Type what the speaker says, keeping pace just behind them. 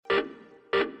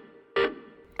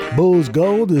Bulls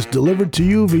Gold is delivered to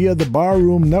you via the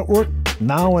Barroom Network,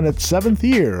 now in its 7th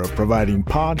year of providing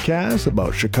podcasts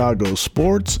about Chicago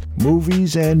sports,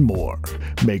 movies, and more.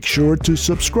 Make sure to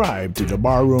subscribe to the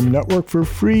Barroom Network for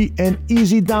free and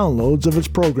easy downloads of its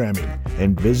programming,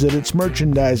 and visit its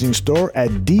merchandising store at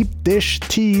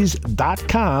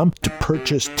deepdishtees.com to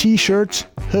purchase t-shirts,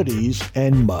 hoodies,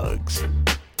 and mugs.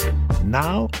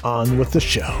 Now, on with the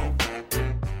show.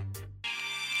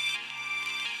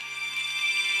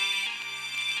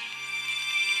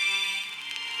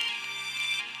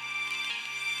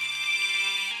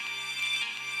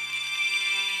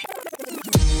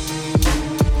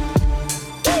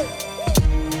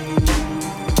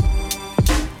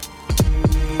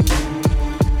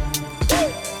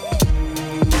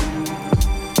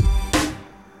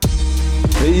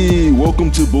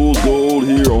 Welcome to Bulls Gold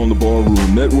here on the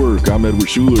Barroom Network. I'm Edward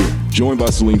Schuler, joined by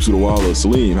Salim Sudawala.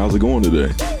 Salim, how's it going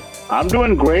today? I'm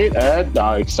doing great, Ed.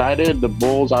 Excited. The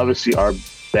Bulls obviously are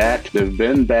back. They've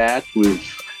been back. We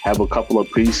have a couple of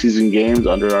preseason games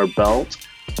under our belt.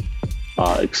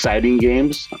 Exciting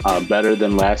games, better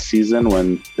than last season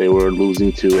when they were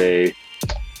losing to a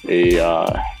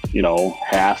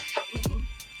half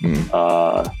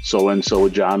so-and-so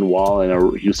John Wall and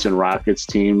a Houston Rockets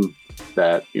team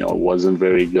that wasn't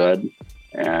very good,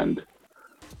 and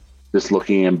just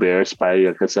looking embarrassed by,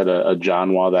 like I said, a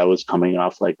John Wall that was coming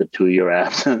off like a 2-year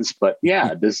absence. But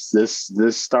yeah, this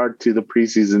start to the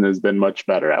preseason has been much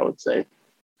better, I would say.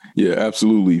 Yeah,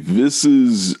 absolutely.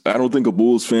 I don't think a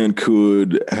Bulls fan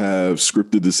could have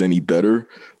scripted this any better.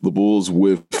 The Bulls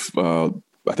with, I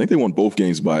think they won both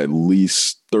games by at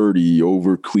least 30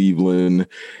 over Cleveland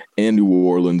and New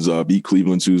Orleans. Beat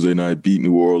Cleveland Tuesday night, beat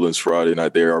New Orleans Friday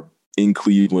night. They are in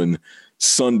Cleveland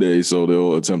Sunday, so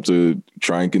they'll attempt to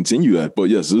try and continue that. But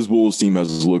yes, this Bulls team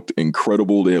has looked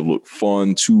incredible. They have looked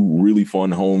fun. 2 really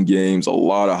fun home games, a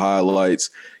lot of highlights.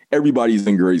 Everybody's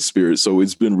in great spirits, so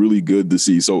it's been really good to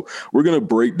see. So we're going to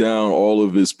break down all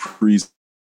of this preseason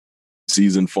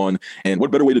fun, and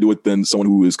what better way to do it than someone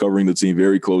who is covering the team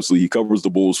very closely. He covers the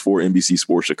Bulls for NBC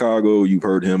Sports Chicago. You've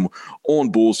heard him on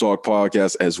Bulls Talk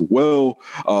podcast as well,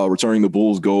 returning the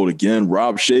Bulls Gold again,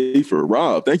 Rob Schaefer.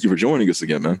 Rob, thank you for joining us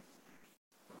again, man.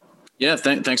 Yeah,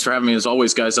 thanks for having me. As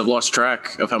always, guys, I've lost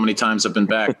track of how many times I've been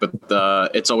back, but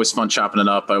it's always fun chopping it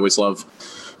up. I always love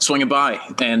swinging by,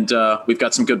 and we've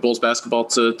got some good Bulls basketball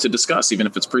to discuss, even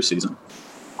if it's preseason.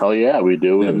 Hell yeah, we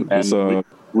do. And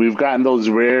we've gotten those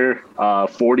rare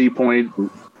 40-point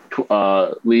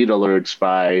lead alerts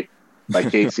by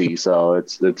Casey, so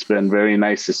it's been very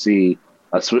nice to see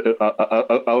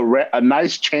a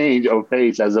nice change of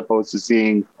pace as opposed to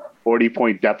seeing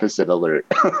 40-point deficit alert.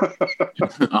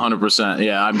 100%.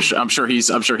 Yeah, I'm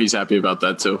sure he's happy about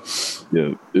that too.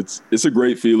 Yeah, it's a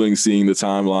great feeling seeing the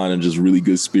timeline and just really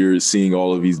good spirits, seeing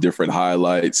all of these different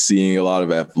highlights, seeing a lot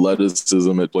of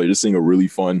athleticism at play, just seeing a really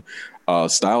fun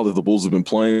style that the Bulls have been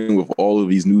playing with all of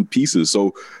these new pieces.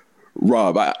 So,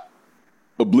 Rob,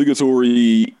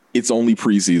 obligatory, it's only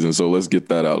preseason, so let's get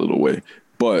that out of the way.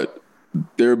 But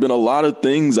there have been a lot of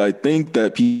things I think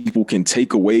that people can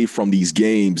take away from these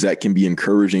games that can be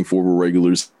encouraging for a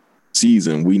regular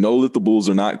season. We know that the Bulls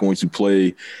are not going to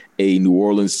play a New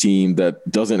Orleans team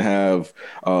that doesn't have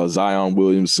Zion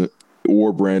Williamson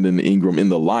or Brandon Ingram in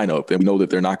the lineup. And we know that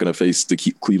they're not going to face the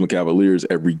Cleveland Cavaliers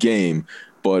every game.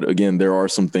 But again, there are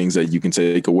some things that you can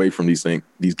take away from these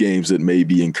games that may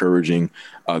be encouraging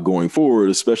going forward,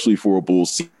 especially for a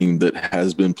Bulls team that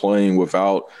has been playing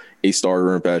without a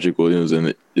starter in Patrick Williams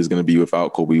and is going to be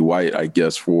without Kobe White, I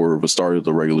guess, for the start of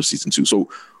the regular season too. So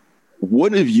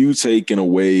what have you taken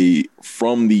away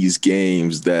from these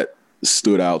games that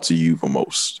stood out to you the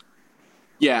most?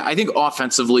 Yeah, I think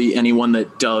offensively, anyone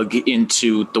that dug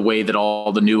into the way that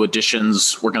all the new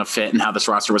additions were going to fit and how this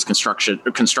roster was constructed,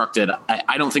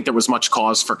 I don't think there was much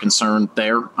cause for concern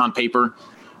there on paper.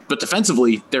 But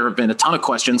defensively, there have been a ton of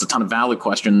questions, a ton of valid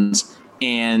questions.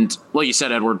 And like you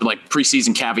said, Edward, like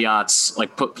preseason caveats,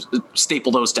 like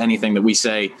staple those to anything that we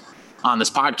say on this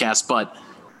podcast. But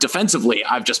defensively,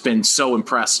 I've just been so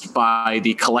impressed by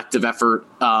the collective effort,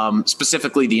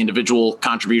 specifically the individual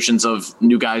contributions of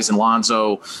new guys in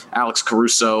Lonzo, Alex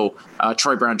Caruso,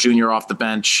 Troy Brown Jr. off the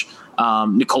bench.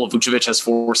 Nikola Vucevic has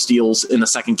 4 steals in the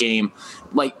second game.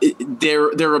 Like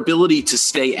their ability to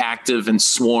stay active and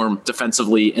swarm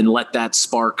defensively and let that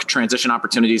spark transition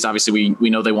opportunities. Obviously, we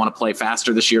know they want to play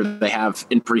faster this year than they have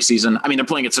in preseason. I mean, they're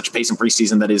playing at such a pace in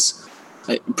preseason that is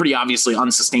pretty obviously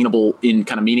unsustainable in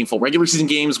kind of meaningful regular season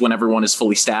games when everyone is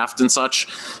fully staffed and such,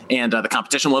 and the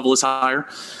competition level is higher.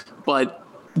 But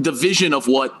the vision of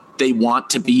what they want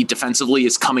to be defensively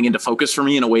is coming into focus for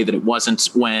me in a way that it wasn't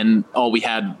when all we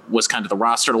had was kind of the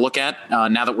roster to look at.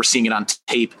 Now that we're seeing it on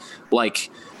tape, like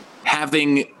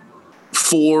having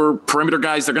 4 perimeter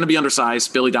guys, they're going to be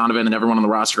undersized. Billy Donovan and everyone on the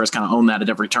roster has kind of owned that at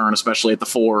every turn, especially at the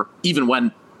 4, even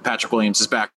when Patrick Williams is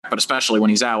back, but especially when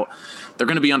he's out, they're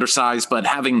going to be undersized. But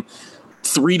having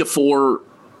 3 to 4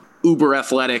 uber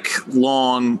athletic,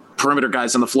 long perimeter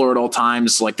guys on the floor at all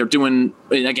times, like they're doing,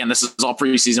 again, this is all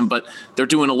preseason, but they're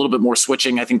doing a little bit more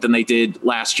switching, I think, than they did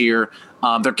last year.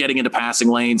 They're getting into passing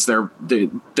lanes. Their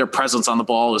presence on the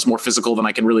ball is more physical than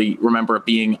I can really remember it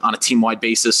being on a team-wide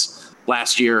basis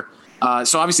last year.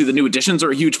 So obviously the new additions are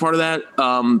a huge part of that.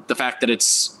 The fact that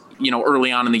it's,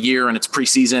 early on in the year and it's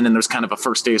preseason and there's kind of a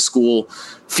first day of school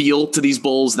feel to these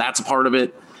Bulls, that's a part of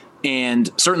it. And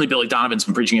certainly Billy Donovan's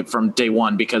been preaching it from day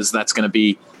one, because that's going to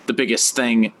be the biggest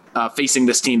thing facing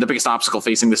this team, the biggest obstacle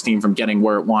facing this team from getting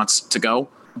where it wants to go.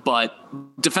 But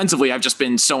defensively, I've just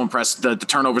been so impressed. The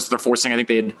turnovers they're forcing, I think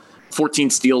they had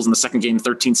 14 steals in the second game,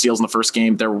 13 steals in the first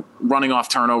game. They're running off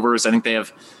turnovers. I think they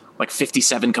have like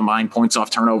 57 combined points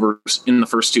off turnovers in the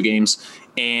first 2 games.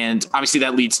 And obviously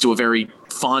that leads to a very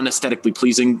fun, aesthetically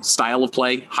pleasing style of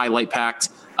play, highlight packed.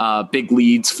 Big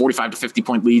leads, 45 to 50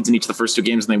 point leads in each of the first 2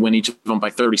 games, and they win each of them by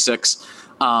 36.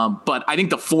 But I think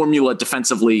the formula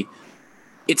defensively,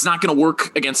 it's not going to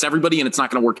work against everybody, and it's not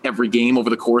going to work every game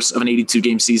over the course of an 82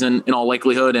 game season in all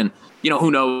likelihood. And, who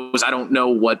knows? I don't know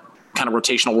what kind of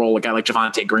rotational role a guy like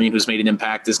Javonte Green, who's made an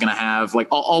impact, is going to have. Like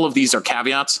all of these are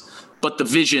caveats, but the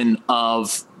vision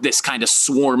of this kind of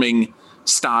swarming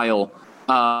style,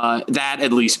 that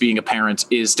at least being apparent,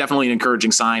 is definitely an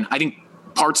encouraging sign. I think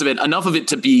parts of it, enough of it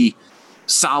to be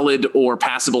solid or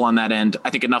passable on that end. I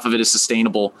think enough of it is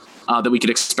sustainable that we could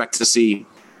expect to see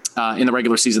in the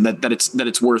regular season that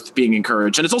it's worth being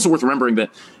encouraged. And it's also worth remembering that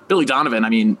Billy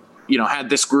Donovan, had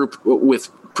this group with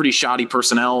pretty shoddy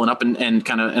personnel and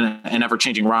kind of an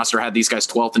ever-changing roster, had these guys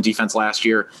 12th in defense last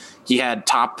year. He had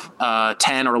top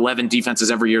 10 or 11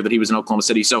 defenses every year that he was in Oklahoma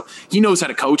City. So he knows how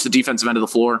to coach the defensive end of the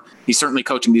floor. He's certainly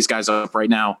coaching these guys up right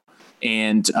now.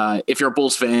 And if you're a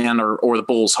Bulls fan or the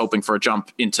Bulls hoping for a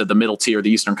jump into the middle tier of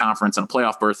the Eastern Conference and a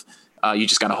playoff berth, you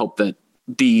just got to hope that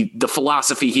the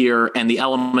philosophy here and the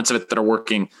elements of it that are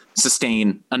working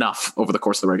sustain enough over the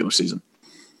course of the regular season.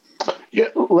 Yeah,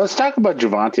 let's talk about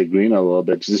Javonte Green a little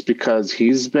bit, just because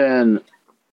he's been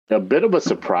a bit of a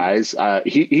surprise.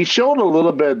 He showed a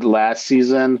little bit last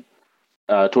season,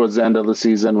 towards the end of the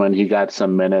season, when he got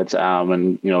some minutes,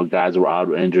 and guys were out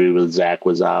with injury. With Zach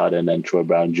was out, and then Troy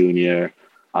Brown Jr.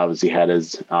 obviously had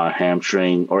his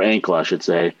hamstring, or ankle, I should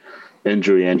say,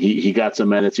 injury, and he got some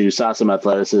minutes. You saw some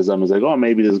athleticism. I was like, oh,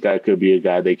 maybe this guy could be a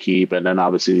guy they keep. And then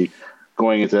obviously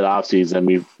going into the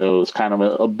offseason, it was kind of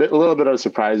a little bit of a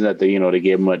surprise that they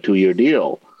gave him a 2-year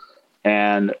deal.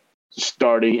 And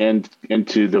starting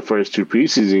into the first 2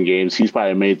 preseason games, he's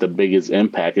probably made the biggest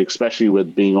impact, especially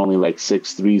with being only like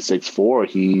 6'3", 6'4".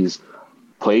 He's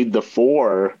played the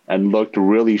 4 and looked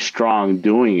really strong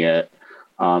doing it.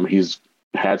 He's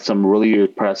had some really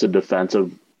impressive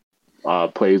defensive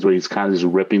plays where he's kind of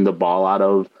just ripping the ball out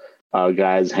of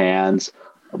guys' hands,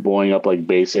 blowing up like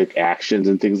basic actions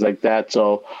and things like that.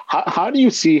 So how do you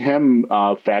see him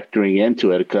factoring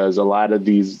into it? Because a lot of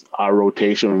these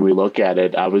rotation, when we look at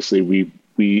it, obviously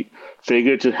we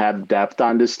figured to have depth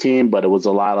on this team, but it was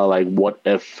a lot of like, what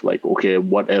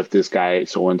if this guy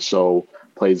so-and-so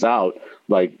plays out?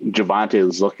 Like Javonte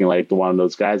is looking like one of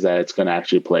those guys that it's going to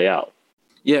actually play out.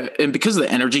 Yeah, and because of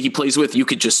the energy he plays with, you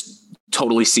could just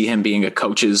totally see him being a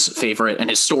coach's favorite, and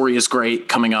his story is great,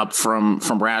 coming up from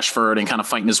Rashford and kind of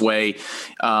fighting his way.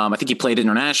 I think he played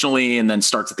internationally and then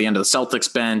starts at the end of the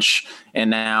Celtics bench, and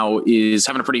now is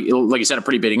having a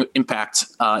pretty big impact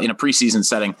in a preseason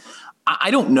setting.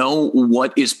 I don't know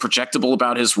what is projectable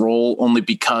about his role, only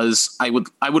because I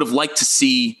would have liked to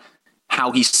see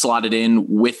how he slotted in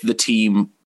with the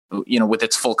team, with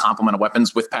its full complement of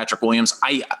weapons with Patrick Williams.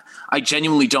 I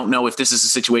genuinely don't know if this is a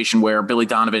situation where Billy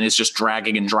Donovan is just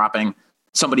dragging and dropping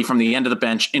somebody from the end of the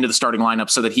bench into the starting lineup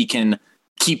so that he can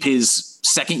keep his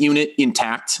second unit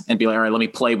intact and be like, all right, let me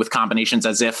play with combinations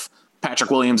as if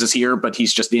Patrick Williams is here, but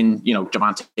he's just in,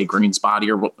 Javonte Green's body,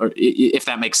 or if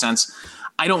that makes sense.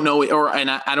 I don't know.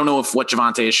 I don't know if what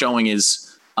Javonte is showing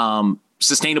is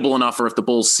sustainable enough, or if the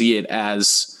Bulls see it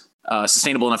as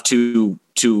sustainable enough to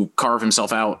carve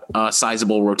himself out a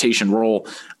sizable rotation role.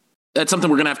 That's something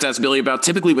we're going to have to ask Billy about.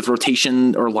 Typically with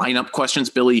rotation or lineup questions,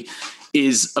 Billy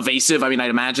is evasive. I'd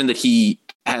imagine that he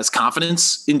has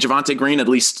confidence in Javonte Green, at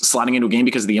least slotting into a game,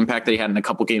 because of the impact that he had in a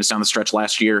couple games down the stretch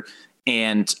last year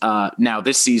and now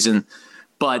this season.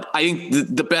 But I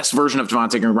think the best version of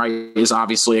Javonte Green Wright is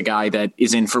obviously a guy that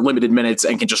is in for limited minutes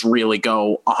and can just really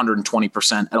go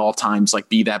 120% at all times, like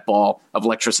be that ball of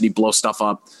electricity, blow stuff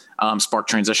up, spark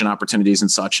transition opportunities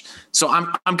and such. So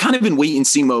I'm kind of in wait and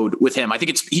see mode with him. I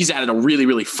think he's added a really,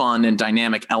 really fun and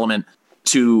dynamic element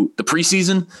to the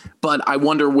preseason, but I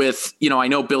wonder with, I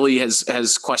know Billy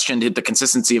has questioned the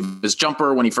consistency of his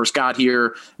jumper when he first got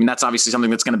here. I mean, that's obviously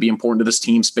something that's going to be important to this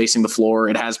team, spacing the floor.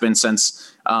 It has been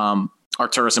since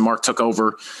Arturas and Mark took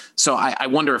over. So I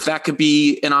wonder if that could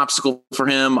be an obstacle for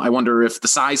him. I wonder if the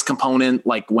size component,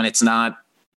 like when it's not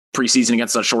preseason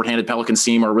against a shorthanded Pelicans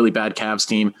team or a really bad Cavs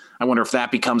team, I wonder if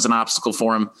that becomes an obstacle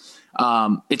for him.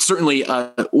 It's certainly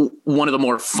one of the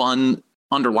more fun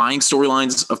underlying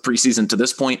storylines of preseason to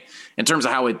this point. In terms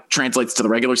of how it translates to the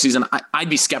regular season, I'd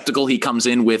be skeptical he comes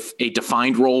in with a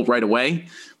defined role right away,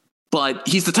 but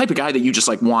he's the type of guy that you just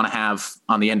like want to have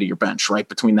on the end of your bench, right?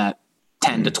 Between that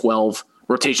 10 to 12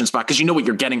 rotation spot, because you know what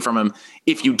you're getting from him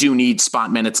if you do need spot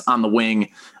minutes on the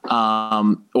wing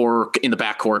or in the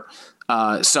backcourt.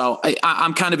 So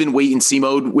I'm kind of in wait and see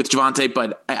mode with Javonte,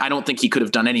 but I don't think he could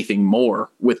have done anything more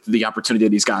with the opportunity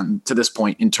that he's gotten to this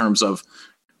point in terms of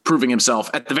proving himself.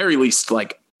 At the very least,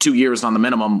 like 2 years on the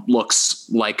minimum looks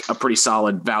like a pretty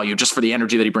solid value just for the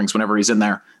energy that he brings whenever he's in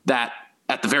there. That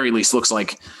at the very least looks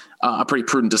like a pretty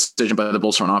prudent decision by the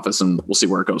Bulls front office, and we'll see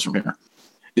where it goes from here.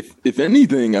 If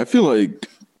anything, I feel like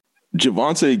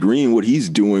Javonte Green, what he's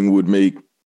doing would make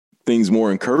things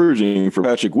more encouraging for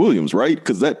Patrick Williams, right?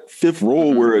 Because that fifth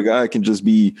role where a guy can just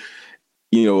be,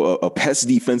 a pest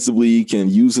defensively, can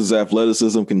use his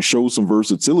athleticism, can show some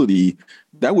versatility,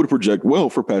 that would project well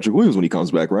for Patrick Williams when he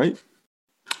comes back, right?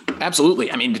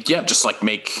 Absolutely. I mean, yeah, just like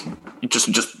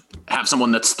just have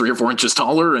someone that's 3 or 4 inches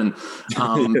taller and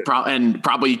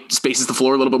probably spaces the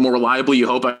floor a little bit more reliably. You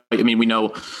hope. I mean, we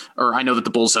know, or I know that the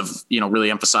Bulls have really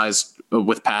emphasized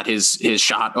with Pat his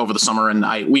shot over the summer,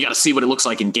 and we got to see what it looks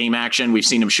like in game action. We've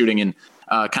seen him shooting in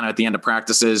kind of at the end of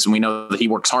practices, and we know that he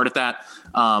works hard at that.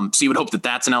 So you would hope that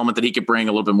that's an element that he could bring,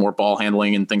 a little bit more ball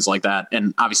handling and things like that,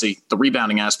 and obviously the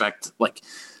rebounding aspect, like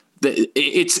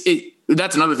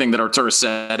that's another thing that Arturas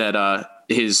said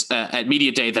at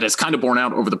media day that has kind of borne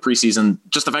out over the preseason.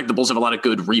 Just the fact the Bulls have a lot of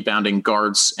good rebounding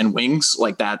guards and wings,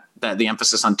 like that the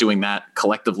emphasis on doing that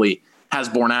collectively has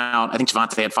borne out. I think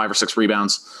Javonte had 5 or 6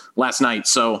 rebounds last night.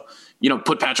 So,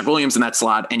 put Patrick Williams in that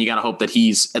slot, and you got to hope that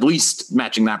he's at least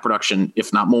matching that production,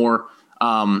 if not more.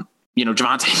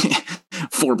 Javonte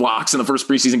 4 blocks in the first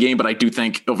preseason game, but I do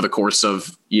think over the course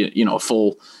of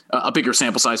a bigger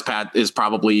sample size, Pat is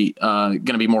probably going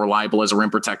to be more reliable as a rim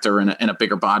protector and a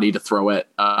bigger body to throw at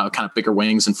kind of bigger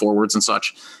wings and forwards and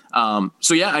such.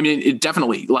 So yeah, I mean, it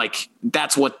definitely, like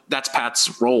that's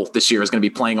Pat's role this year, is going to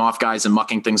be playing off guys and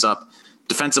mucking things up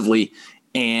defensively.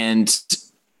 And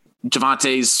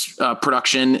Javonte's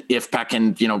production, if Pat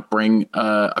can bring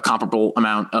a comparable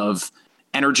amount of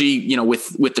energy,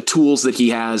 with the tools that he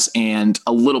has and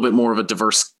a little bit more of a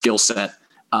diverse skill set,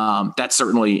 that's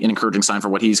certainly an encouraging sign for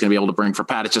what he's going to be able to bring. For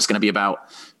Pat, it's just going to be about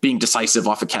being decisive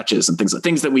off of catches and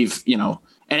things that we've,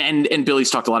 and Billy's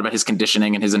talked a lot about his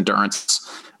conditioning and his endurance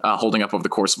holding up over the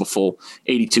course of a full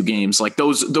 82 games. Like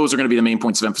those are going to be the main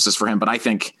points of emphasis for him. But I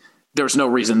think there's no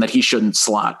reason that he shouldn't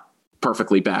slot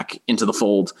perfectly back into the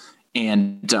fold.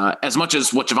 And as much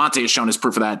as what Javonte has shown is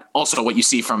proof of that, also what you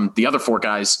see from the other 4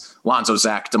 guys, Lonzo,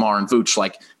 Zach, DeMar, and Vooch,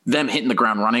 like them hitting the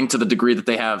ground running to the degree that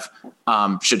they have,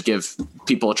 should give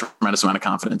people a tremendous amount of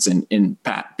confidence in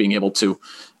Pat being able to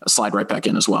slide right back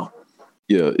in as well.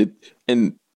 Yeah.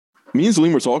 And me and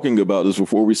Salim were talking about this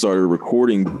before we started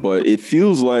recording, but it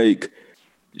feels like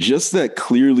just that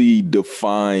clearly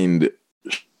defined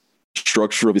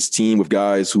structure of his team with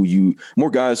guys who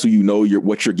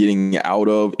what you're getting out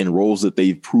of in roles that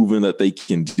they've proven that they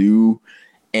can do.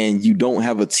 And you don't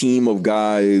have a team of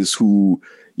guys who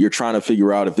you're trying to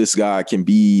figure out if this guy can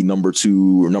be number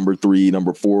 2 or number 3,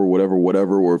 number 4,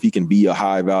 whatever, or if he can be a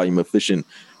high volume, efficient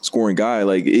scoring guy.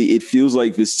 Like it feels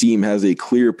like this team has a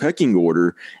clear pecking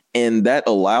order, and that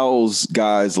allows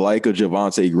guys like a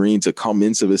Javonte Green to come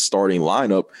into this starting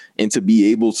lineup and to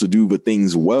be able to do the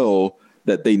things well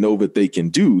that they know that they can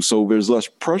do. So there's less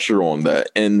pressure on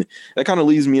that. And that kind of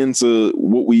leads me into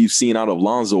what we've seen out of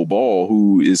Lonzo Ball,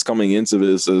 who is coming into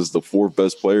this as the 4th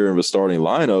best player in the starting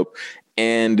lineup.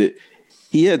 And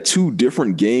he had 2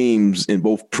 different games in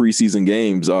both preseason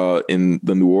games. In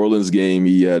the New Orleans game,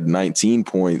 he had 19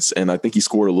 points, and I think he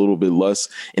scored a little bit less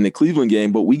in the Cleveland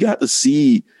game. But we got to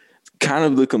see kind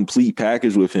of the complete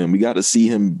package with him. We got to see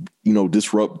him,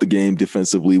 disrupt the game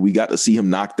defensively. We got to see him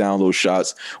knock down those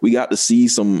shots. We got to see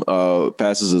some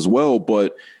passes as well.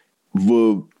 But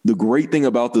the great thing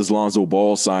about this Lonzo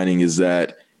Ball signing is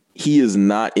that he is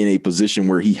not in a position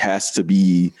where he has to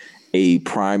be a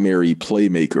primary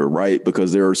playmaker, right?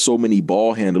 Because there are so many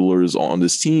ball handlers on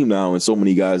this team now and so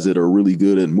many guys that are really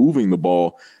good at moving the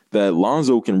ball that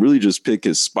Lonzo can really just pick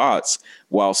his spots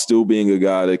while still being a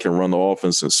guy that can run the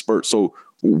offense and spurt. So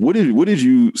what did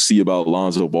you see about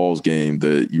Lonzo Ball's game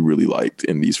that you really liked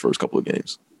in these first couple of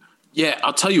games? Yeah,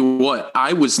 I'll tell you what,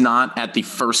 I was not at the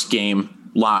first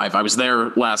game live. I was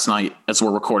there last night as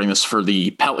we're recording this for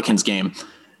the Pelicans game.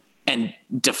 And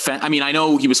I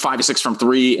know he was 5 of 6 from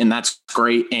 3, and that's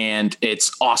great. And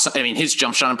it's awesome. I mean, his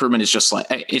jump shot improvement is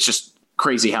it's just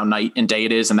crazy how night and day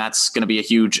it is. And that's going to be a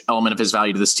huge element of his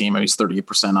value to this team. I mean, he's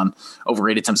 38% on over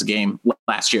 8 attempts a game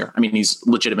last year. I mean, he's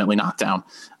legitimately knocked down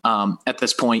at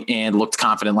this point and looked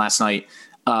confident last night.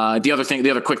 The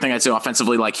other quick thing I'd say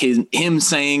offensively, like him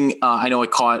saying, I know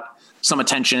it caught some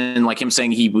attention, like him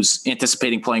saying he was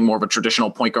anticipating playing more of a traditional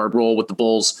point guard role with the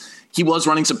Bulls. He was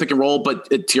running some pick and roll, but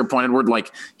to your point, Edward,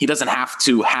 like he doesn't have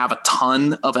to have a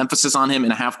ton of emphasis on him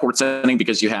in a half court setting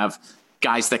because you have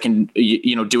guys that can,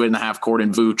 do it in the half court,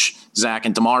 and Vooch, Zach,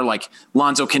 and DeMar. Like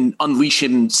Lonzo can unleash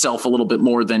himself a little bit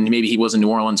more than maybe he was in New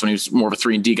Orleans when he was more of a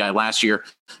 3-and-D guy last year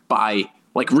by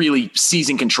like really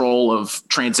seizing control of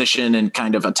transition and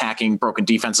kind of attacking broken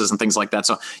defenses and things like that.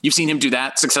 So you've seen him do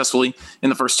that successfully in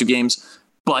the first 2 games,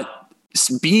 but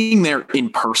being there in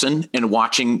person and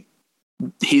watching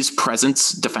his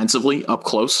presence defensively up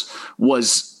close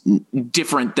was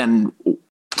different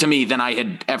to me than I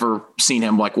had ever seen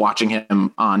him, like watching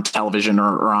him on television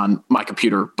or on my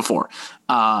computer before.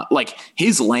 Like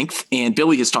his length, and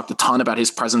Billy has talked a ton about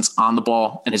his presence on the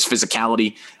ball and his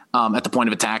physicality at the point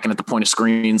of attack and at the point of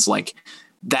screens. Like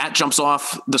that or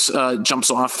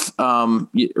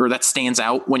that stands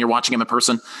out when you're watching him in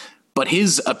person. But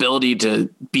his ability to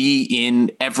be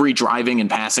in every driving and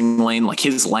passing lane, like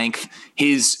his length,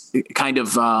 his kind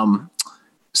of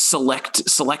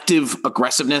selective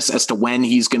aggressiveness as to when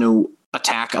he's going to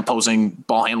attack opposing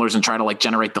ball handlers and try to like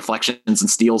generate deflections and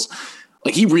steals.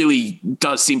 Like he really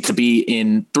does seem to be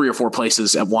in 3 or 4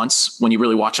 places at once when you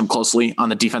really watch him closely on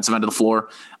the defensive end of the floor.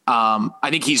 I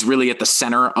think he's really at the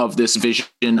center of this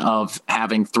vision of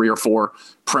having 3 or 4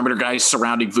 perimeter guys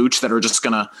surrounding Vooch that are just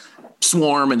going to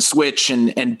swarm and switch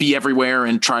and be everywhere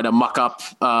and try to muck up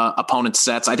opponents'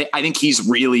 sets. I think he's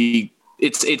really,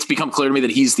 it's become clear to me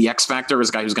that he's the X factor as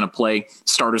a guy who's going to play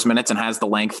starters minutes and has the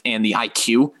length and the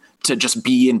IQ to just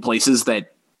be in places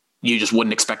that you just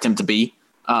wouldn't expect him to be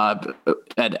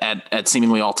at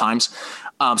seemingly all times.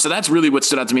 So that's really what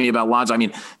stood out to me about Lonzo. I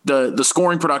mean, the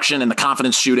scoring production and the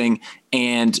confidence shooting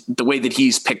and the way that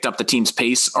he's picked up the team's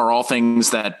pace are all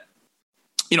things that,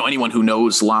 anyone who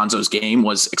knows Lonzo's game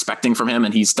was expecting from him.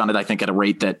 And he's done it, I think, at a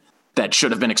rate that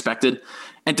should have been expected.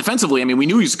 And defensively, I mean, we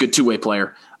knew he was a good 2-way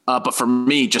player. But for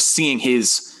me, just seeing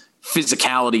his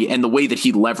physicality and the way that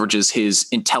he leverages his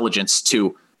intelligence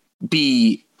to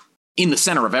be in the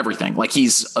center of everything, like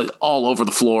he's all over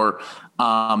the floor,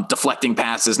 deflecting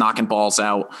passes, knocking balls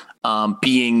out,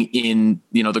 being in,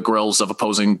 the grills of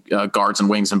opposing guards and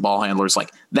wings and ball handlers,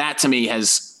 like that to me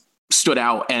has stood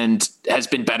out and has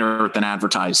been better than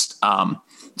advertised.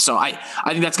 So I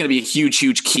think that's going to be a huge,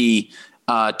 huge key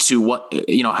to what,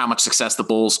 how much success the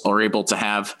Bulls are able to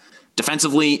have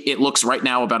defensively. It looks right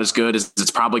now about as good as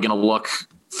it's probably going to look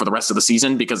for the rest of the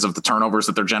season because of the turnovers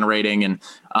that they're generating and,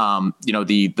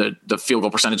 the field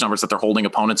goal percentage numbers that they're holding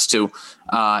opponents to,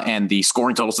 and the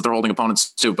scoring totals that they're holding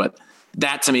opponents to. But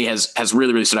that to me has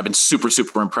really, really stood. I've been super,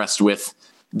 super impressed with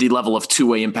the level of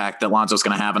 2-way impact that Lonzo's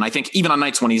going to have. And I think even on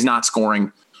nights when he's not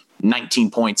scoring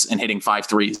 19 points and hitting 5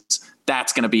 threes,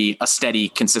 that's going to be a steady,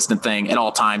 consistent thing at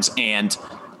all times. And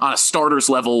on a starter's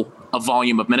level of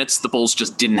volume of minutes, the Bulls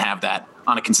just didn't have that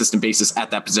on a consistent basis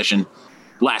at that position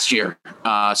last year.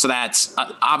 So that's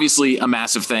obviously a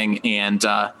massive thing. And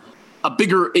a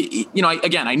bigger,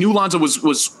 again, I knew Lonzo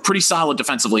was pretty solid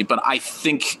defensively, but I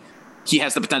think he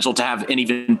has the potential to have an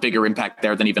even bigger impact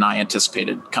there than even I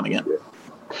anticipated coming in.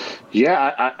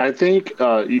 Yeah, I think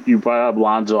you brought up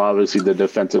Lonzo, obviously the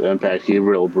defensive impact he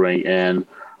will bring in.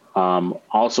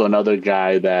 Also another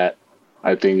guy that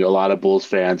I think a lot of Bulls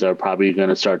fans are probably going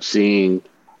to start seeing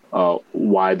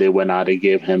why they went out and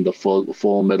gave him the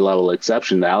full mid-level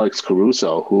exception, Alex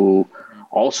Caruso, who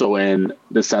also in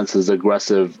the sense is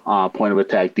aggressive point of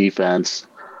attack defense,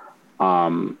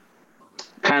 kind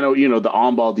of, the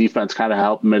on-ball defense kind of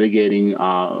helped mitigating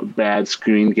bad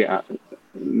screen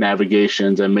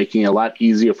navigations and making it a lot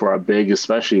easier for our big,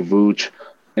 especially Vooch,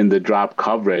 in the drop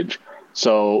coverage.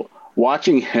 So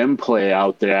watching him play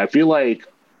out there, I feel like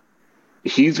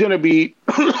he's going to be,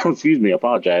 excuse me,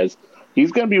 apologize.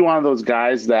 he's going to be one of those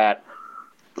guys that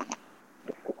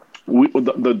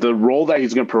the role that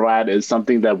he's going to provide is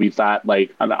something that we thought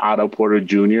like an Otto Porter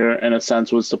Jr. in a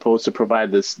sense was supposed to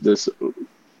provide, this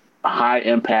high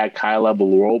impact, high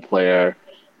level role player,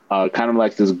 kind of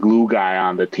like this glue guy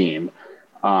on the team.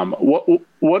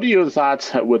 What are your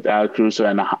thoughts with Alex Caruso,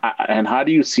 and how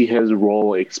do you see his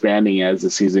role expanding as the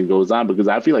season goes on? Because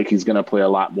I feel like he's going to play a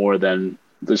lot more than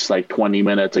just like 20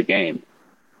 minutes a game.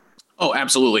 Oh,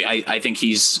 absolutely. I think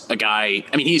he's a guy.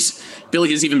 I mean, Billy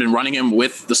has even been running him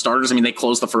with the starters. I mean, they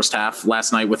closed the first half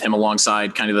last night with him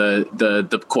alongside kind of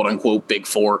the quote unquote big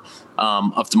four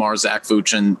of DeMar, Zach,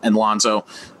 Vooch, and Lonzo.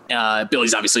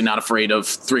 Billy's obviously not afraid of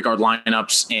 3-guard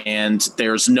lineups, and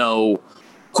there's no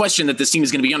question that this team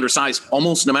is going to be undersized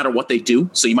almost no matter what they do.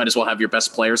 So you might as well have your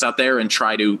best players out there and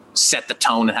try to set the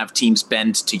tone and have teams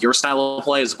bend to your style of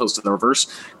play as opposed to the reverse.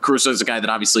 Caruso is a guy that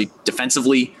obviously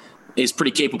defensively is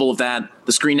pretty capable of that.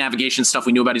 The screen navigation stuff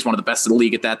we knew about, he's one of the best in the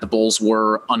league at that. The Bulls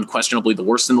were unquestionably the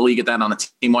worst in the league at that on a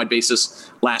team-wide basis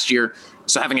last year.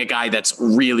 So having a guy that's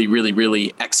really, really,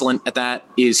 really excellent at that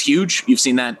is huge. You've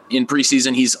seen that in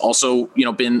preseason. He's also,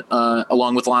 been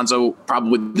along with Lonzo,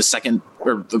 probably the second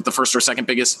or the first or second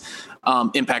biggest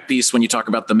impact piece when you talk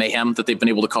about the mayhem that they've been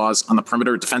able to cause on the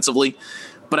perimeter defensively.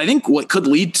 But I think what could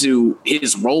lead to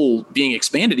his role being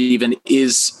expanded even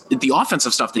is the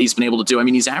offensive stuff that he's been able to do. I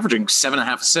mean, he's averaging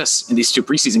 7.5 assists in these 2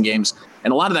 preseason games.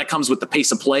 And a lot of that comes with the pace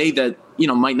of play that,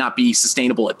 might not be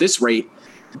sustainable at this rate.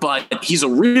 But he's a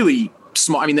really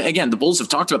smart. I mean, again, the Bulls have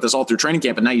talked about this all through training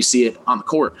camp, and now you see it on the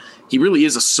court. He really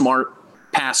is a smart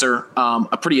passer,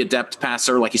 a pretty adept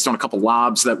passer. Like he's thrown a couple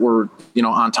lobs that were,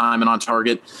 on time and on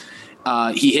target.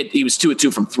 He was 2 of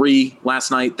 2 from 3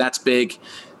 last night. That's big.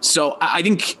 So I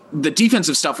think the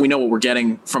defensive stuff, we know what we're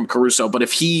getting from Caruso, but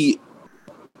if he,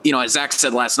 as Zach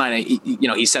said last night,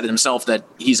 he said it himself that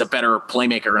he's a better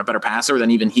playmaker and a better passer than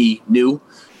even he knew.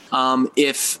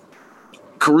 If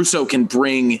Caruso can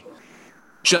bring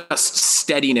just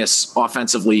steadiness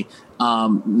offensively,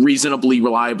 reasonably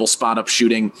reliable spot up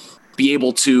shooting, be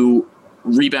able to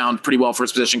rebound pretty well for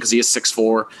his position because he is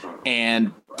 6'4",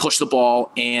 and push the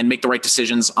ball and make the right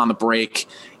decisions on the break.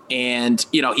 And,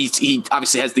 he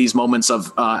obviously has these moments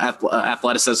of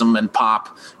athleticism and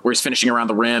pop where he's finishing around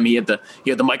the rim. He had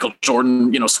the Michael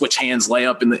Jordan, switch hands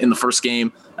layup in the first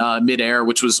game midair,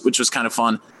 which was kind of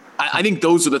fun. I think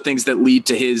those are the things that lead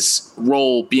to his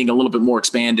role being a little bit more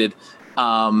expanded.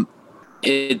 If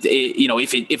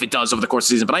it does over the course of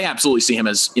the season, but I absolutely see him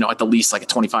as, at the least like a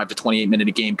 25 to 28 minute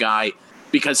a game guy,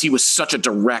 because he was such a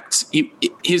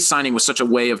his signing was such a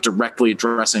way of directly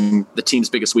addressing the team's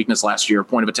biggest weakness last year,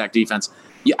 point of attack defense.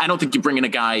 Yeah, I don't think you bring in a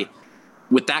guy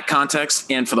with that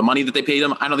context and for the money that they paid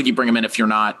him. I don't think you bring him in if you're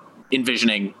not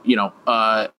envisioning, he's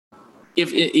not going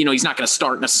to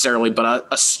start necessarily, but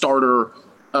a starter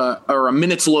or a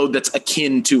minutes load that's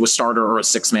akin to a starter or a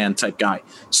 6-man type guy.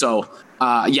 So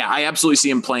I absolutely see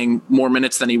him playing more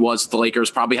minutes than he was with the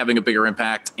Lakers, probably having a bigger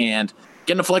impact and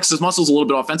getting to flex his muscles a little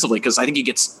bit offensively, because I think he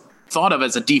gets thought of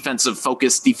as a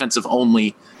defensive-focused,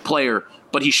 defensive-only player,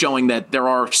 but he's showing that there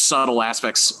are subtle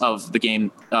aspects of the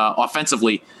game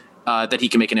offensively that he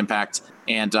can make an impact.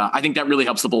 And I think that really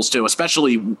helps the Bulls too,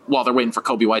 especially while they're waiting for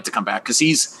Kobe White to come back, because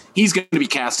he's going to be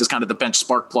cast as kind of the bench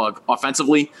spark plug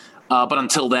offensively. But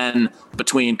until then,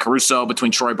 between Caruso,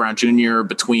 between Troy Brown Jr.,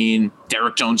 between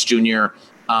Derrick Jones Jr.,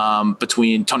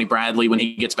 between Tony Bradley when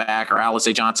he gets back, or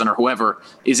Alize Johnson, or whoever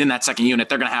is in that second unit,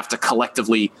 they're going to have to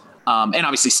collectively, and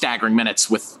obviously staggering minutes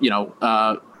with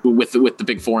the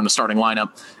big four in the starting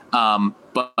lineup.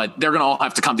 But they're going to all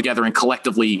have to come together and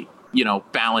collectively,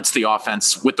 balance the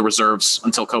offense with the reserves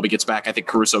until Kobe gets back. I think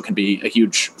Caruso can be a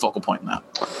huge focal point in that.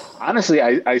 Honestly,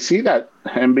 I see that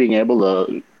him being able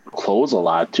to close a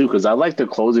lot too, because I like the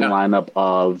closing lineup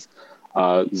of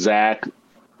Zach,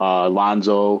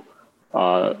 Lonzo,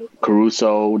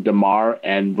 Caruso, DeMar,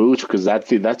 and Vooch, because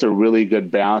that's a really good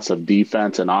balance of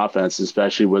defense and offense,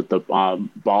 especially with the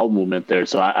ball movement there.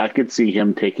 So I could see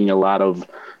him taking a lot of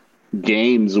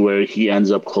games where he ends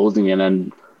up closing, and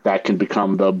then that can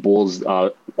become the Bulls'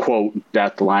 quote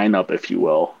death lineup, if you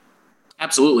will.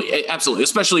 Absolutely,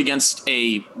 especially against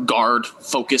a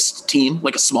guard-focused team,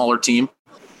 like a smaller team.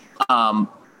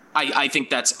 I think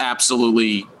that's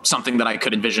absolutely something that I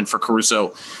could envision for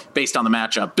Caruso based on the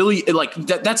matchup. Billy, like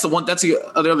that's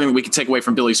the other thing we can take away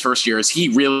from Billy's first year is he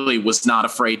really was not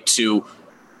afraid to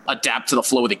adapt to the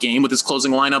flow of the game with his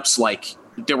closing lineups. Like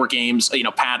there were games,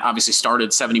 Pat obviously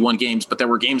started 71 games, but there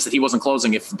were games that he wasn't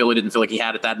closing if Billy didn't feel like he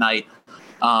had it that night.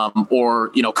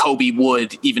 Or Kobe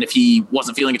would, even if he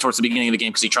wasn't feeling it towards the beginning of the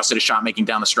game because he trusted his shot making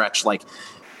down the stretch. Like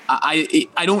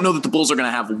I don't know that the Bulls are going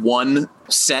to have one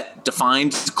set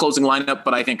defined closing lineup,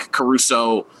 but I think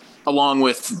Caruso, along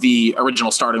with the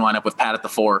original starting lineup with Pat at the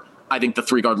 4, I think the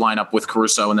 3-guard lineup with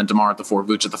Caruso and then DeMar at the 4,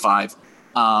 Vooch at the 5,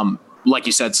 like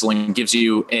you said, Salim, gives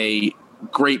you a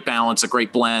great balance, a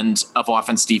great blend of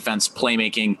offense, defense,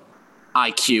 playmaking,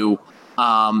 IQ,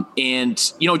 and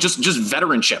just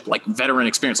veteranship, like veteran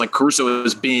experience. Like Caruso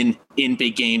has been in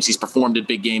big games, he's performed in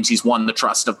big games, he's won the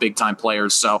trust of big time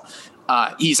players. So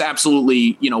he's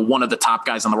absolutely one of the top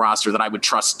guys on the roster that I would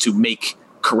trust to make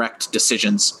correct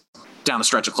decisions down the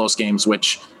stretch of close games.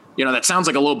 Which that sounds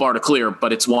like a low bar to clear,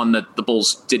 but it's one that the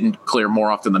Bulls didn't clear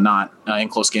more often than not in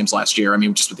close games last year. I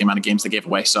mean, just with the amount of games they gave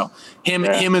away. So him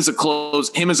as a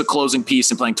closing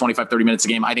piece and playing 25, 30 minutes a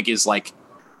game, I think is like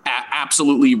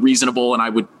absolutely reasonable, and I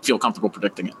would feel comfortable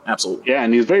predicting it. Absolutely. Yeah,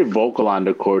 and he's very vocal on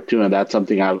the court too, and that's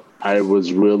something I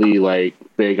was really like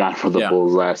big on for the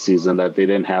Bulls last season, that they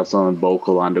didn't have someone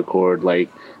vocal on the court, like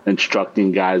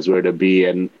instructing guys where to be.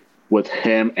 And with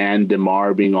him and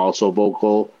DeMar being also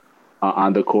vocal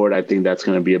on the court, I think that's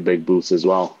going to be a big boost as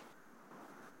well.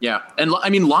 Yeah, and I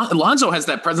mean, Lonzo has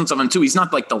that presence of him too. He's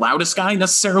not like the loudest guy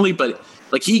necessarily, but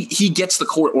like he gets the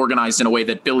court organized in a way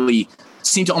that Billy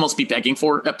seemed to almost be begging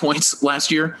for at points last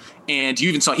year. And you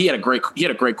even saw he had a great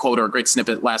quote or a great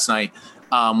snippet last night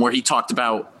where he talked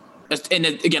about, and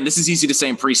again, this is easy to say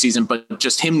in preseason, but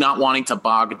just him not wanting to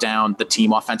bog down the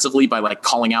team offensively by like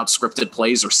calling out scripted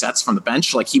plays or sets from the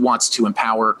bench. Like he wants to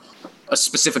empower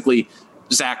specifically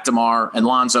Zach, DeMar, and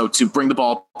Lonzo to bring the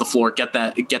ball to the floor, get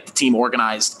the team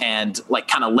organized, and like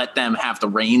kind of let them have the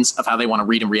reins of how they want to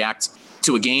read and react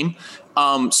to a game.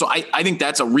 So I think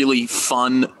that's a really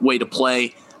fun way to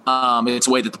play. It's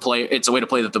a way to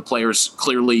play that the players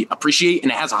clearly appreciate,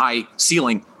 and it has a high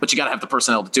ceiling, but you got to have the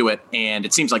personnel to do it. And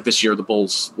it seems like this year the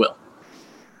Bulls will.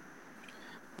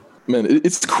 Man,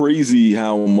 it's crazy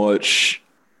how much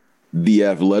the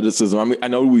athleticism. I mean, I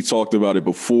know we talked about it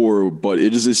before, but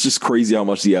it's just crazy how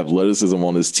much the athleticism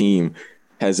on this team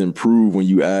has improved when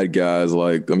you add guys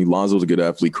like, I mean, Lonzo's a good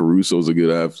athlete, Caruso's a good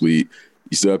athlete.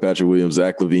 You still have Patrick Williams,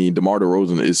 Zach LaVine. DeMar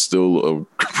DeRozan is still a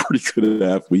pretty good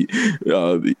athlete,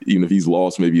 even if he's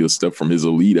lost maybe a step from his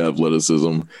elite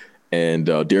athleticism. And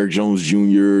Derrick Jones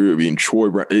Jr., I mean, Troy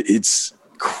Brown. It's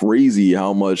crazy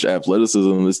how much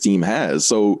athleticism this team has.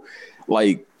 So,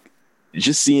 like,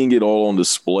 just seeing it all on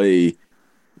display,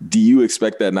 do you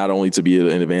expect that not only to be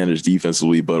an advantage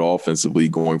defensively, but offensively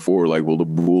going forward? Like, will the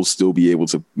Bulls still be able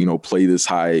to, play this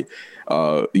high,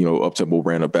 up-tempo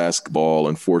brand of basketball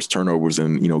and force turnovers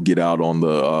and, get out on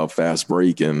the fast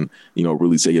break and,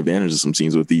 really take advantage of some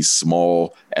teams with these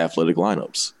small athletic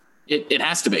lineups? It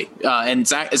has to be. And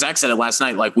Zach said it last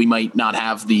night, like we might not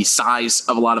have the size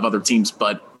of a lot of other teams,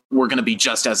 but we're going to be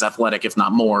just as athletic, if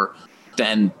not more,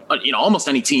 than almost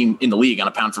any team in the league on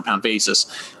a pound for pound basis.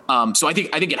 So I think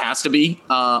it has to be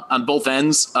on both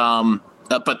ends,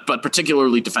 but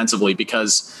particularly defensively,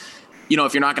 because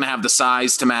if you're not going to have the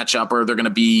size to match up, or they're going to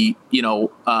be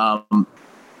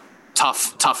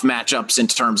tough matchups in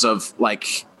terms of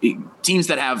like teams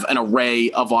that have an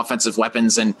array of offensive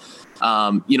weapons and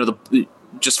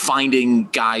just finding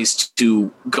guys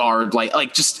to guard,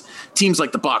 like just teams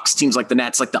like the Bucks, teams like the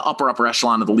Nets, like the upper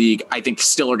echelon of the league, I think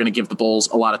still are going to give the Bulls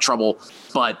a lot of trouble.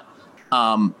 But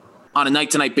on a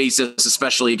night-to-night basis,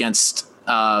 especially against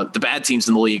the bad teams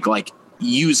in the league, like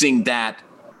using that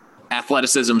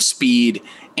athleticism, speed,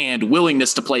 and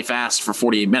willingness to play fast for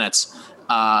 48 minutes,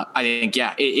 I think,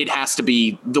 it has to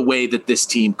be the way that this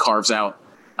team carves out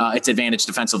its advantage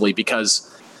defensively,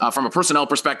 because from a personnel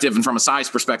perspective and from a size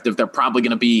perspective, they're probably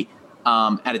going to be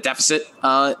at a deficit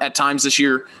at times this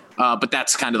year. But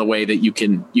that's kind of the way that you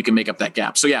can make up that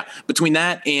gap. So yeah, between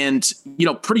that and,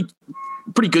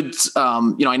 pretty good,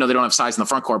 I know they don't have size in the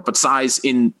front court, but size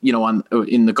in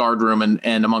the guard room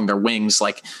and among their wings.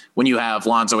 Like when you have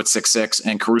Lonzo at 6'6"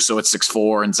 and Caruso at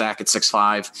 6'4" and Zach at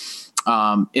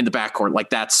 6'5", in the backcourt, like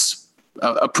that's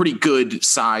a pretty good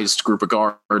sized group of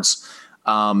guards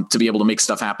to be able to make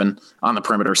stuff happen on the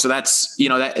perimeter. So that's,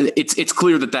 that it's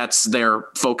clear that that's their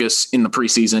focus in the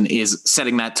preseason, is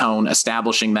setting that tone,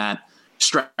 establishing that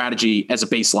strategy as a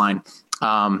baseline.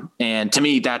 And to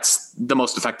me, that's the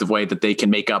most effective way that they can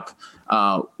make up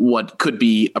what could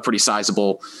be a pretty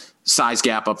sizable size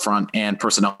gap up front and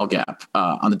personnel gap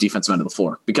on the defensive end of the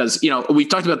floor. Because, we've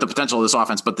talked about the potential of this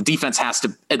offense, but the defense has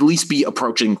to at least be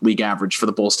approaching league average for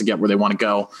the Bulls to get where they want to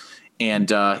go. And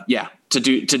to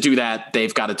do that,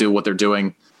 they've got to do what they're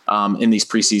doing in these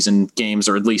preseason games,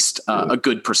 or at least a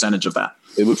good percentage of that.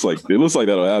 It looks like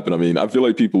that'll happen. I mean, I feel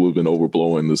like people have been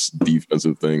overblowing this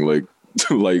defensive thing.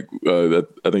 That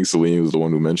I think Salim was the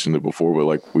one who mentioned it before, but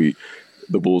like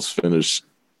the Bulls finished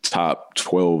top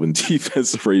 12 in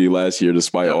defensive rating last year,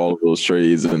 despite all of those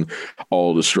trades and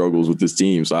all the struggles with this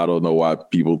team. So I don't know why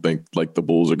people think like the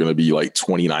Bulls are going to be like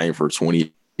 29th or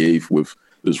 28th with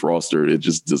this roster.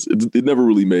 It never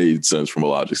really made sense from a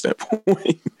logic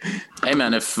standpoint. Hey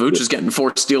man, if Vooch is getting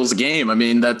 4 steals a game, I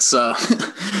mean, that's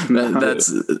certainly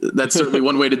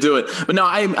one way to do it. But no,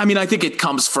 I mean, I think it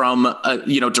comes from,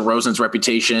 DeRozan's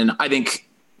reputation. I think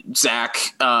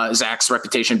Zach's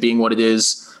reputation being what it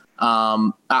is.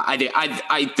 I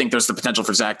think there's the potential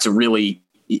for Zach to really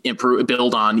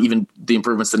build on even the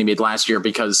improvements that he made last year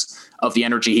because of the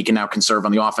energy he can now conserve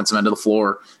on the offensive end of the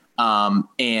floor.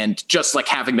 And just like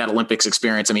having that Olympics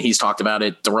experience, I mean, he's talked about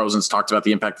it. DeRozan's talked about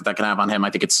the impact that can have on him.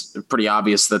 I think it's pretty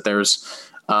obvious that there's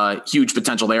huge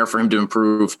potential there for him to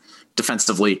improve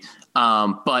defensively.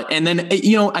 And then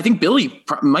I think Billy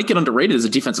might get underrated as a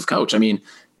defensive coach. I mean,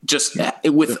 just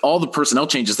with all the personnel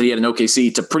changes that he had in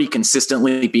OKC to pretty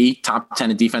consistently be top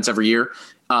 10 in defense every year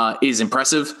is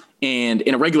impressive. And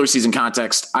in a regular season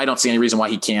context, I don't see any reason why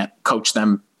he can't coach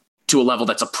them to a level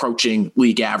that's approaching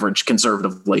league average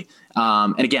conservatively.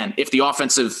 And again, if the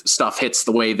offensive stuff hits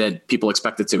the way that people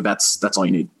expect it to, that's all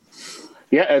you need.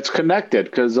 Yeah, it's connected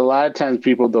because a lot of times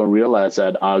people don't realize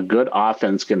that a good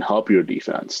offense can help your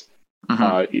defense.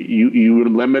 Mm-hmm. You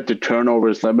limit the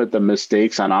turnovers, limit the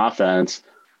mistakes on offense,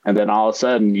 and then all of a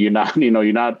sudden you're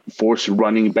not forced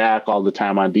running back all the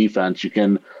time on defense. You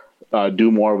can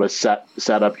do more of a set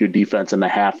up your defense in the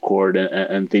half court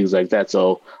and things like that.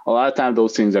 So a lot of times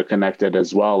those things are connected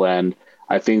as well. And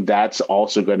I think that's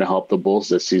also going to help the Bulls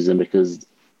this season because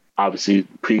obviously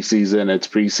it's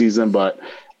preseason, but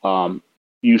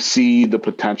you see the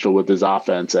potential with this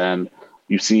offense and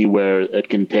you see where it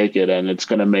can take it, and it's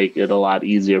going to make it a lot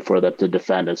easier for them to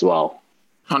defend as well.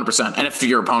 100%. And if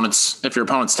your opponent's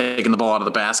taking the ball out of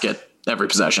the basket every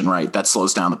possession, right, that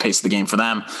slows down the pace of the game for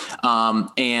them.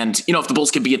 And if the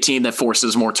Bulls could be a team that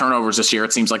forces more turnovers this year,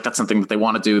 it seems like that's something that they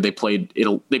want to do. They played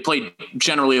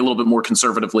generally a little bit more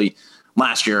conservatively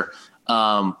last year.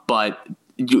 But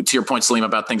to your point, Salim,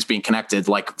 about things being connected,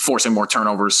 like forcing more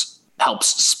turnovers helps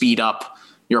speed up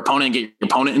your opponent and get your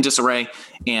opponent in disarray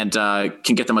and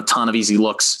can get them a ton of easy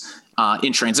looks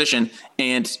in transition.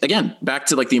 And again, back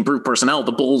to like the improved personnel,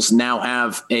 the Bulls now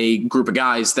have a group of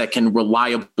guys that can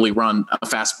reliably run a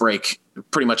fast break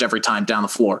pretty much every time down the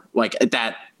floor. Like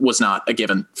that was not a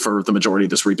given for the majority of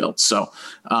this rebuild. So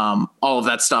all of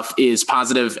that stuff is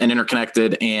positive and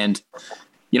interconnected. And,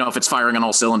 if it's firing on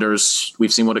all cylinders,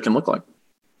 we've seen what it can look like.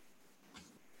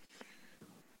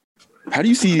 How do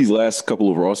you see these last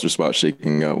couple of roster spots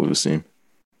shaking out with the team?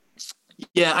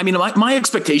 Yeah, I mean, my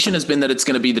expectation has been that it's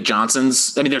going to be the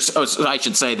Johnsons. I mean, I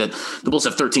should say that the Bulls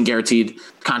have 13 guaranteed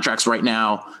contracts right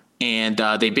now, and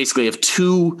they basically have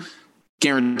 2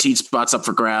 guaranteed spots up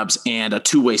for grabs and a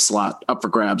 2-way slot up for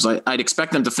grabs. I'd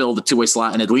expect them to fill the 2-way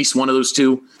slot in at least one of those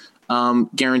 2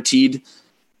 guaranteed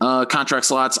contract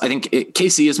slots. I think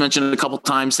KC has mentioned a couple of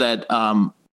times that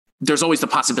there's always the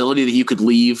possibility that you could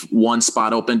leave one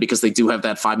spot open because they do have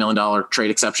that $5 million trade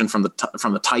exception from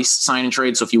the Tice sign and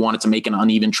trade. So if you wanted to make an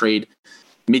uneven trade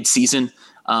mid-season,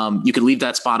 you could leave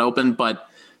that spot open. But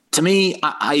to me,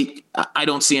 I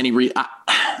don't see any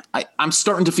I'm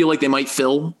starting to feel like they might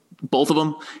fill both of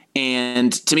them.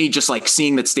 And to me, just like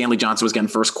seeing that Stanley Johnson was getting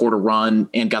first quarter run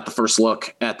and got the first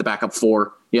look at the backup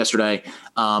 4 yesterday.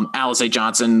 Alize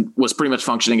Johnson was pretty much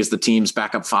functioning as the team's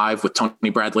backup 5 with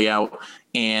Tony Bradley out,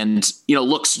 and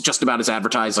looks just about as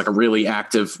advertised, like a really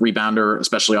active rebounder,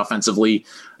 especially offensively.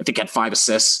 I think had 5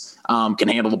 assists, can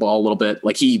handle the ball a little bit.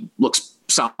 Like he looks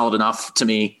solid enough to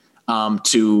me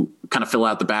to kind of fill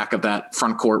out the back of that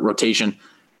front court rotation.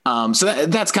 So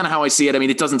that's kind of how I see it. I mean,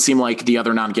 it doesn't seem like the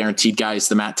other non-guaranteed guys,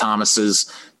 the Matt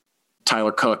Thomases,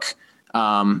 Tyler Cook,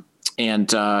 and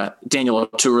Daniel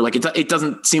O'Toole, like it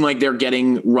doesn't seem like they're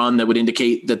getting run that would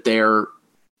indicate that they're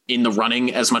in the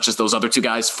running as much as those other 2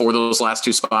 guys for those last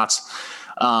 2 spots.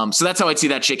 So that's how I'd see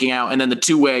that shaking out. And then the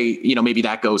 2-way, maybe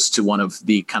that goes to one of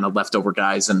the kind of leftover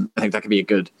guys. And I think that could be a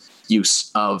good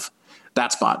use of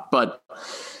that spot. But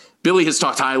Billy has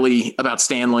talked highly about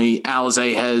Stanley.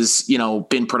 Alize has,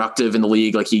 been productive in the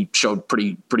league. Like he showed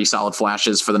pretty solid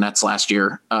flashes for the Nets last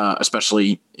year,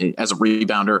 especially as a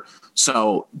rebounder.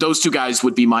 So those 2 guys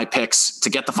would be my picks to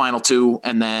get the final 2.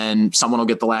 And then someone will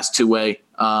get the last 2-way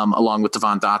along with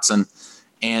Devon Dotson.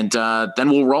 And then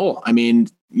we'll roll. I mean,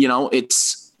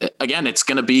 it's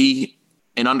going to be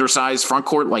an undersized front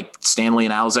court, like Stanley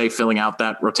and Alize filling out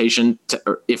that rotation.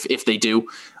 If they do,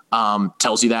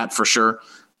 tells you that for sure.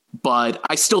 But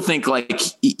I still think like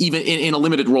even in a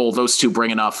limited role, those 2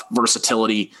 bring enough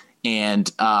versatility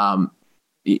and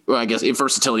I guess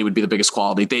versatility would be the biggest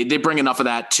quality. They bring enough of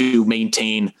that to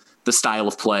maintain the style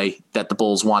of play that the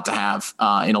Bulls want to have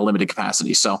in a limited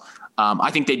capacity. So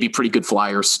I think they'd be pretty good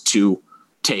flyers to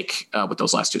take with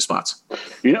those last two spots.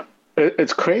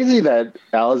 It's crazy that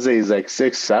Alizé is like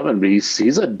 6'7", but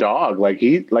he's a dog.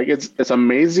 It's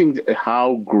amazing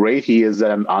how great he is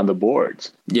on the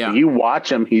boards. Yeah, you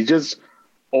watch him; he's just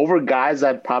over guys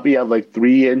that probably have like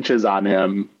 3 inches on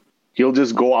him. He'll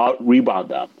just go out, rebound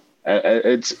them.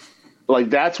 It's like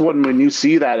that's when you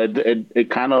see that it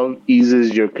kind of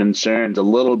eases your concerns a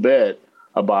little bit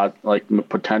about like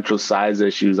potential size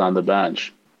issues on the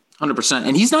bench. 100%.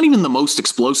 And he's not even the most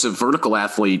explosive vertical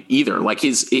athlete either. Like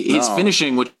his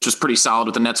finishing, which was pretty solid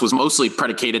with the Nets, was mostly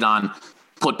predicated on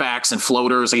putbacks and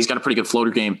floaters. Like he's got a pretty good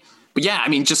floater game. But yeah, I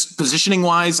mean, just positioning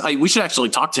wise, we should actually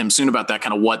talk to him soon about that,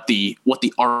 kind of what the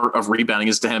art of rebounding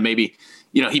is to him. Maybe,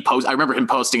 I remember him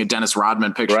posting a Dennis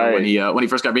Rodman picture when he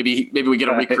first got, maybe we get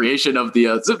a recreation of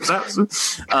the zip zap.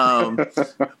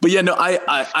 But yeah, no,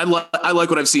 I like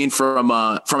what I've seen from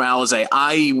Alizé.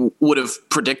 I would have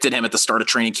predicted him at the start of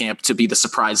training camp to be the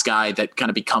surprise guy that kind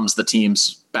of becomes the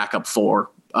team's backup four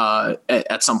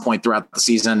at some point throughout the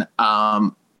season.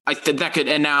 I think that could,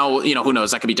 and now, who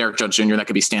knows, that could be Derrick Jones Jr., that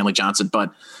could be Stanley Johnson,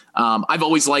 but I've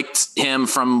always liked him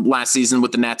from last season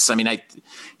with the Nets. I mean,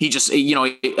 he just,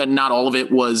 not all of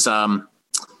it was, I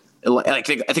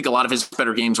think a lot of his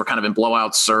better games were kind of in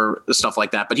blowouts or stuff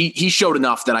like that, but he showed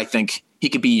enough that I think he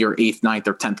could be your 8th, 9th,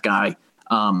 or 10th guy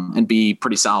and be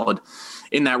pretty solid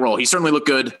in that role. He certainly looked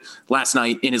good last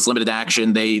night in his limited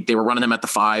action. They were running him at the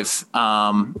 5,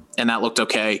 and that looked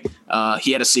okay.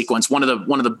 He had a sequence. One of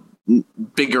the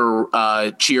bigger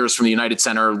cheers from the United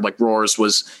Center, like roars,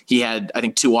 was he had, I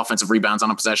think, 2 offensive rebounds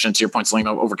on a possession, to your point, Celine,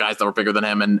 over guys that were bigger than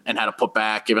him, and had a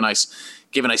putback, give a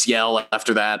nice yell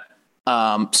after that.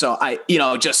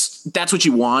 So just that's what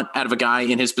you want out of a guy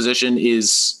in his position,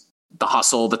 is the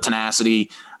hustle, the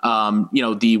tenacity,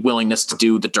 the willingness to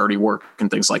do the dirty work and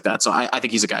things like that. So I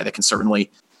think he's a guy that can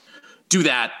certainly do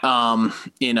that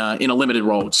in a limited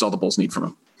role, which is all the Bulls need from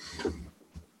him.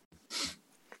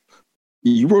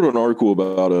 You wrote an article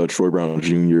about Troy Brown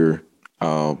Jr.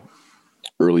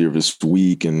 Earlier this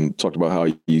week and talked about how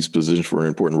he's positioned for an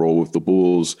important role with the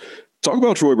Bulls. Talk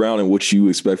about Troy Brown and what you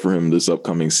expect for him this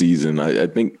upcoming season. I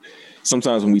think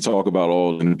sometimes when we talk about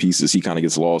all the pieces, he kind of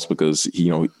gets lost because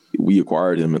we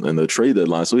acquired him in the trade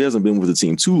deadline, so he hasn't been with the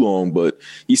team too long. But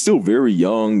he's still very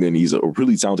young and he's a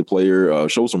really talented player.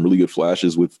 Showed some really good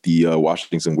flashes with the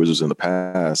Washington Wizards in the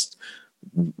past.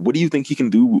 What do you think he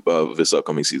can do this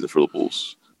upcoming season for the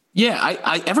Bulls? Yeah,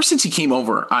 I ever since he came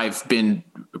over, I've been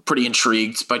pretty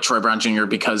intrigued by Troy Brown Jr.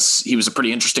 because he was a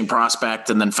pretty interesting prospect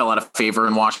and then fell out of favor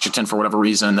in Washington for whatever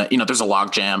reason. That there's a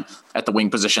logjam at the wing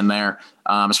position there,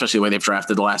 especially the way they've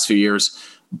drafted the last few years.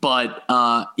 But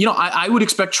I would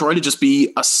expect Troy to just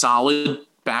be a solid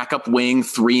backup wing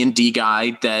 3-and-D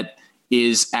guy that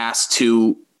is asked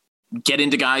to get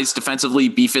into guys defensively,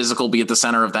 be physical, be at the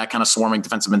center of that kind of swarming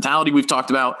defensive mentality we've talked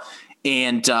about,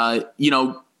 and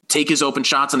take his open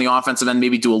shots on the offensive end,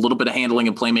 maybe do a little bit of handling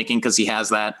and playmaking because he has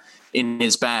that in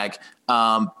his bag.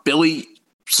 Billy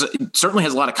certainly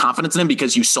has a lot of confidence in him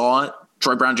because you saw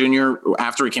Troy Brown Jr.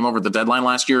 after he came over at the deadline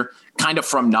last year, kind of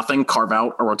from nothing, carve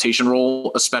out a rotation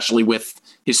role, especially with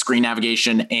his screen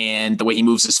navigation and the way he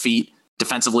moves his feet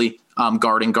defensively,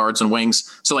 guarding guards and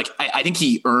wings. So I think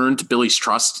he earned Billy's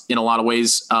trust in a lot of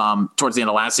ways towards the end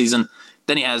of last season.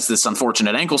 Then he has this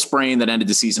unfortunate ankle sprain that ended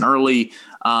the season early,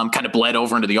 kind of bled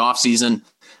over into the offseason.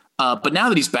 But now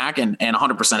that he's back and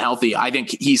 100% healthy, I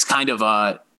think he's kind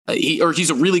of he's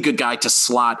a really good guy to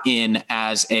slot in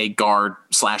as a guard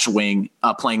 / wing,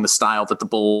 playing the style that the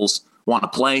Bulls want to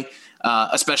play,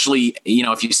 especially,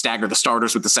 if you stagger the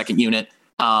starters with the second unit.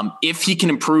 If he can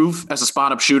improve as a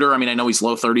spot up shooter, I mean, I know he's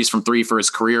low 30s from 3 for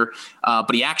his career,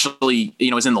 but he actually,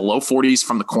 is in the low 40s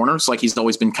from the corners. Like he's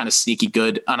always been kind of sneaky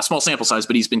good on a small sample size,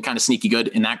 but he's been kind of sneaky good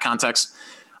in that context.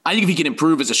 I think if he can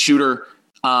improve as a shooter,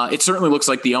 it certainly looks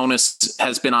like the onus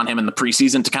has been on him in the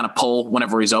preseason to kind of pull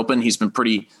whenever he's open. He's been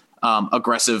pretty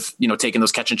aggressive, taking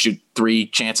those catch and shoot 3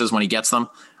 chances when he gets them.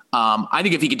 I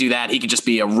think if he could do that, he could just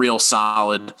be a real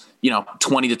solid,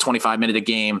 20 to 25 minute a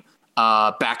game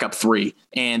backup 3.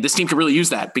 And this team could really use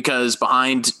that because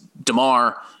behind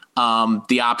DeMar,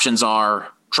 the options are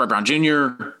Troy Brown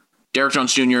Jr., Derrick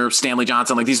Jones Jr., Stanley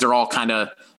Johnson. Like these are all kind of,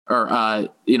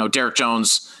 Derrick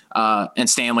Jones and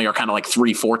Stanley are kind of like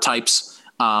 3-4 types.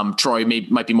 Troy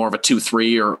might be more of a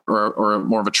 2-3 or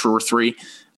more of a truer 3.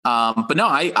 But no,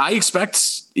 I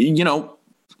expect,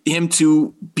 him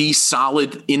to be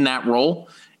solid in that role.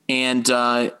 And,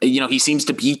 he seems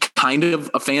to be kind of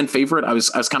a fan favorite. I was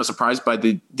kind of surprised by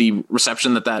the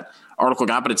reception that article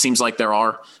got, but it seems like there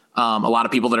are a lot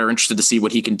of people that are interested to see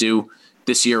what he can do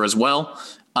this year as well.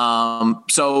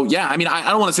 So, yeah, I mean, I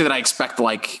don't want to say that I expect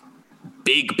like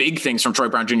big things from Troy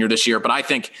Brown Jr. this year, but I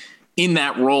think in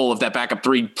that role of that backup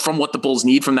three, from what the Bulls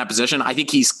need from that position, I think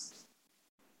he's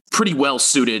pretty well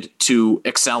suited to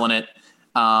excel in it.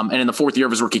 And in the fourth year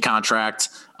of his rookie contract,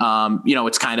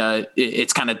 it's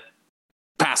kind of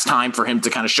past time for him to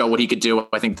kind of show what he could do.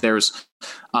 I think there's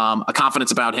a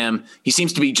confidence about him. He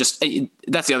seems to be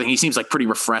that's the other thing. He seems like pretty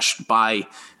refreshed by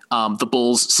the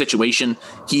Bulls situation.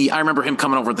 I remember him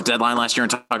coming over at the deadline last year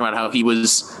and talking about how he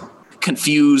was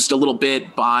confused a little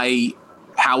bit by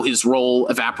how his role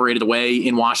evaporated away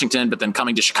in Washington, but then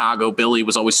coming to Chicago, Billy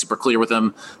was always super clear with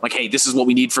him. Like, hey, this is what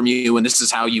we need from you. And this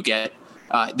is how you get,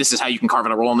 this is how you can carve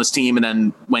out a role on this team. And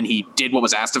then when he did what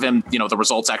was asked of him, the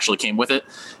results actually came with it.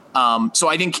 So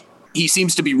I think he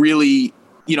seems to be really,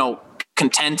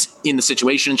 content in the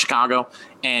situation in Chicago,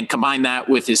 and combine that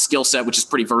with his skill set, which is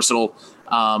pretty versatile.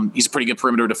 He's a pretty good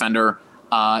perimeter defender.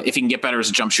 If he can get better as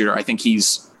a jump shooter, I think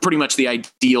he's pretty much the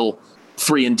ideal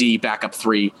 3-and-D backup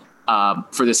three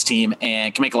for this team,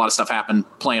 and can make a lot of stuff happen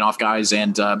playing off guys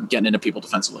and getting into people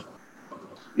defensively.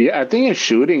 Yeah, I think his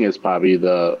shooting is probably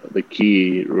the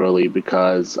key, really,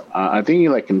 because I think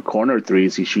like in corner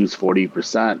threes, he shoots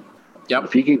 40%. Yep.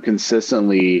 If he can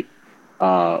consistently,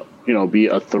 be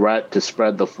a threat to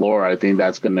spread the floor, I think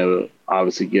that's going to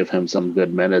obviously give him some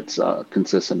good minutes,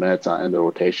 consistent minutes in the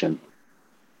rotation.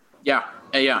 Yeah.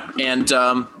 And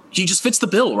he just fits the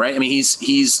bill, right? I mean,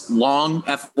 he's long,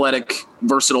 athletic,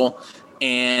 versatile,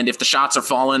 and if the shots are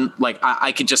falling, like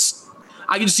I could just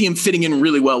see him fitting in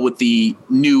really well with the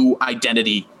new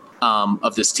identity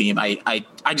of this team. I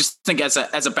just think as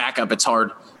a backup, it's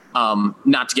hard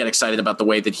not to get excited about the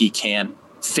way that he can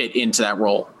fit into that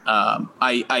role.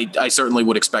 I certainly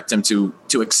would expect him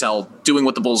to excel doing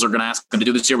what the Bulls are going to ask him to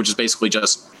do this year, which is basically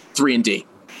just 3-and-D.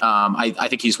 I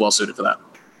think he's well suited for that.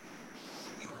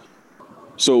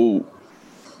 So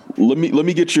let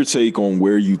me get your take on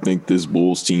where you think this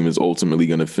Bulls team is ultimately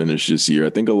going to finish this year.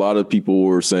 I think a lot of people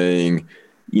were saying,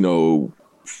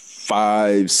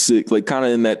 5, 6, like kind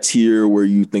of in that tier where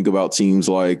you think about teams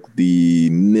like the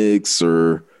Knicks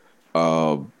or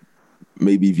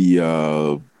maybe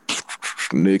the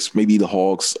Knicks, maybe the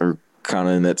Hawks are kind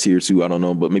of in that tier too. I don't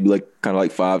know, but maybe like kind of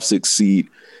like 5, 6 seed.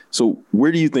 So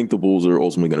where do you think the Bulls are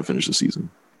ultimately going to finish the season?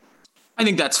 I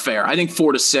think that's fair. I think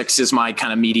 4 to 6 is my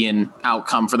kind of median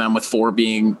outcome for them, with 4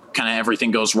 being kind of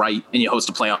everything goes right and you host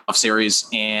a playoff series.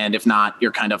 And if not,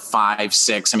 you're kind of 5,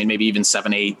 6, I mean, maybe even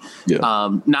 7, 8. Yeah.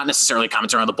 Not necessarily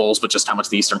commentary on the Bulls, but just how much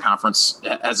the Eastern Conference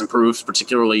has improved,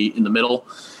 particularly in the middle.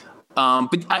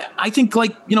 But I think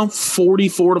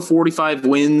 44 to 45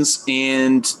 wins,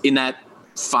 and in that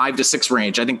 5 to 6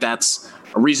 range, I think that's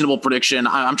a reasonable prediction.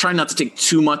 I'm trying not to take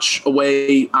too much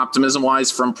away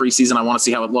optimism-wise from preseason. I want to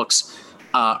see how it looks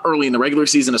early in the regular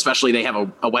season, especially. They have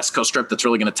a West Coast trip that's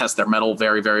really going to test their mettle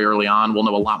very, very early on. We'll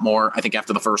know a lot more, I think,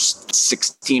 after the first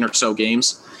 16 or so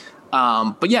games.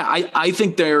 But yeah, I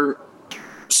think they're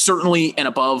certainly an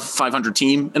above 500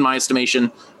 team in my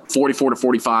estimation. 44 to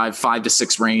 45, 5 to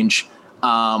 6 range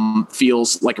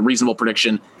feels like a reasonable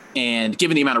prediction. And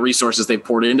given the amount of resources they've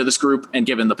poured into this group, and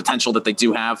given the potential that they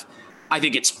do have, I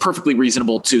think it's perfectly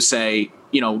reasonable to say,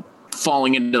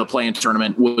 falling into the play-in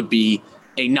tournament would be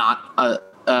a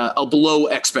below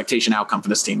expectation outcome for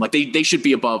this team. Like they should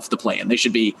be above the play-in. They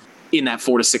should be in that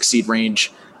 4 to 6 seed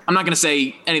range. I'm not going to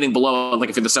say anything below, like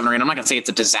if you're the 7 or 8, I'm not going to say it's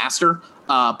a disaster,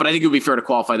 but I think it would be fair to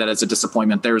qualify that as a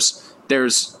disappointment.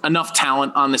 There's enough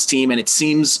talent on this team, and it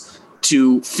seems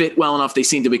to fit well enough. They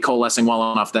seem to be coalescing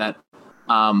well enough that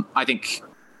I think,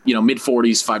 mid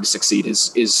 40s, 5 to 6 seed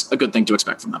is a good thing to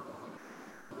expect from them.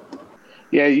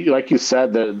 Yeah, like you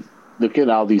said, look at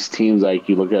all these teams. Like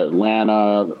you look at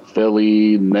Atlanta,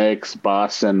 Philly, Knicks,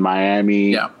 Boston,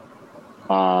 Miami,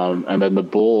 and then the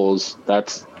Bulls.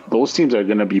 Those teams are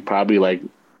going to be probably like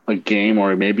a game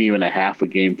or maybe even a half a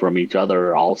game from each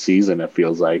other all season, it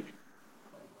feels like.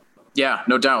 Yeah,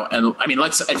 no doubt. And I mean,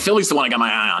 Philly's the one I got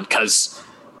my eye on, because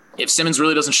if Simmons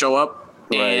really doesn't show up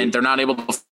and they're not able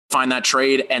to find that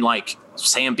trade, and like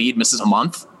say Embiid misses a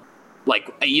month,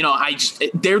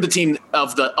 they're the team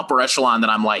of the upper echelon that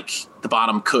I'm like, the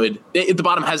bottom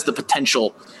has the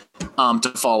potential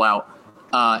to fall out.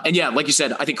 And yeah, like you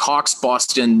said, I think Hawks,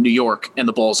 Boston, New York, and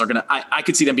the Bulls are going to, I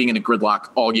could see them being in a gridlock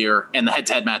all year, and the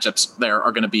head-to-head matchups there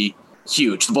are going to be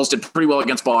huge. The Bulls did pretty well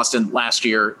against Boston last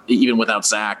year, even without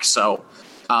Zach. So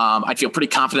I'd feel pretty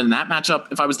confident in that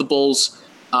matchup if I was the Bulls.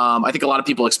 I think a lot of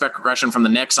people expect regression from the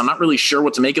Knicks. I'm not really sure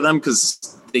what to make of them,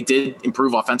 because they did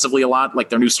improve offensively a lot. Like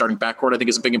their new starting backcourt, I think,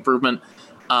 is a big improvement.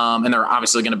 And they're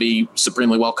obviously going to be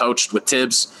supremely well coached with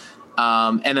Tibbs.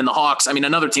 And then the Hawks, I mean,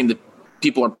 another team that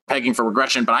people are pegging for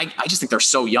regression, but I just think they're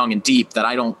so young and deep that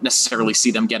I don't necessarily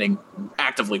see them getting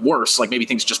actively worse. Like maybe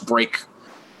things just break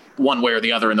one way or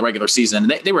the other in the regular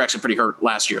season. They were actually pretty hurt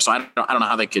last year, so I don't know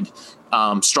how they could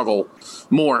struggle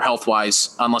more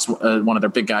health-wise unless one of their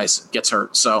big guys gets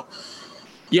hurt. So,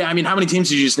 yeah, I mean, how many teams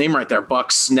did you just name right there?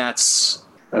 Bucks, Nets,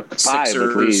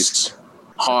 Sixers,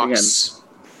 Hawks,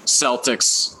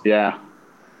 Celtics,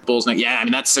 Bulls. Yeah, I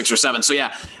mean that's 6 or 7. So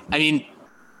yeah, I mean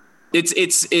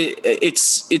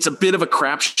it's a bit of a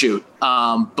crapshoot.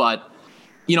 But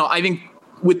you know, I think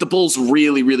with the Bulls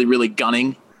really, really, really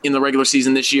gunning in the regular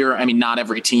season this year, I mean, not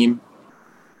every team,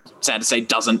 sad to say,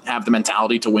 doesn't have the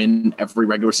mentality to win every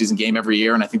regular season game every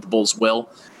year, and I think the Bulls will.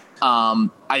 I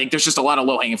think there's just a lot of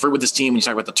low hanging fruit with this team when you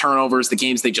talk about the turnovers, the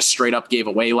games they just straight up gave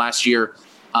away last year.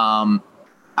 I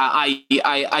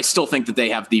still think that they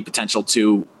have the potential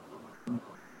to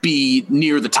be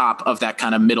near the top of that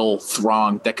kind of middle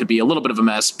throng that could be a little bit of a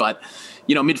mess, but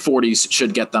you know, mid 40s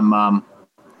should get them up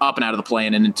and out of the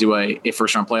play-in and into a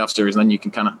first round playoff series. And then you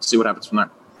can kind of see what happens from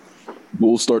there.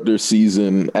 Bulls start their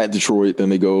season at Detroit, then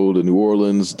they go to New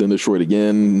Orleans, then Detroit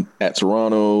again, at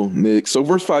Toronto, Knicks. So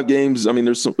first 5 games, I mean,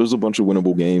 there's a bunch of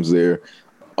winnable games there.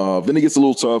 Then it gets a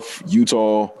little tough.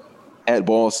 Utah, at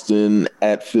Boston,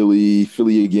 at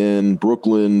Philly again,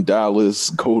 Brooklyn, Dallas,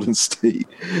 Golden State,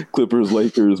 Clippers,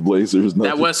 Lakers, Blazers.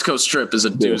 That West Coast trip is a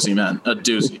doozy, man. A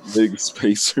doozy. Big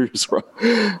Pacers.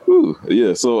 Ooh,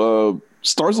 yeah, so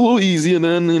starts a little easy, and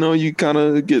then, you know, you kind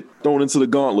of get thrown into the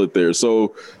gauntlet there.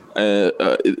 So, they're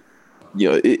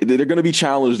going to be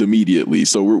challenged immediately.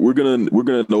 So we're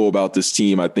gonna know about this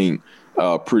team, I think,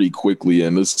 pretty quickly.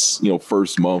 And this, you know,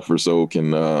 first month or so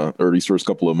can, or these first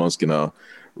couple of months can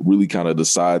really kind of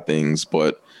decide things.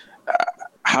 But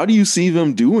how do you see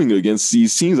them doing against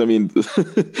these teams? I mean,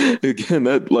 again,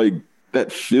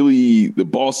 that Philly, the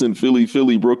Boston,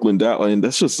 Philly, Brooklyn, Dallas, and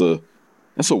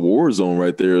that's a war zone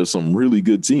right there. Some really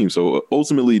good teams. So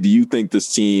ultimately, do you think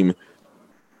this team?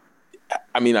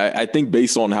 I mean, I think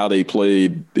based on how they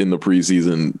played in the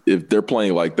preseason, if they're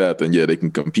playing like that, then yeah, they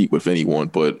can compete with anyone.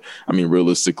 But I mean,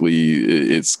 realistically,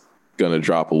 it's going to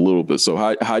drop a little bit.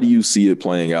 So how do you see it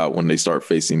playing out when they start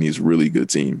facing these really good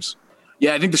teams?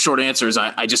 Yeah, I think the short answer is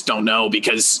I just don't know,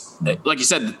 because like you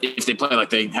said, if they play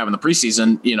like they have in the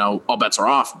preseason, you know, all bets are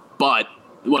off. But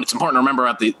what it's important to remember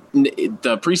about the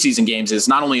preseason games is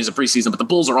not only is it preseason, but the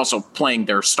Bulls are also playing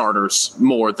their starters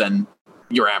more than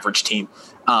your average team.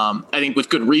 I think with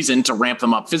good reason to ramp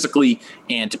them up physically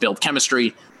and to build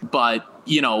chemistry. But,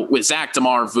 you know, with Zach,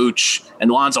 DeMar, Vooch,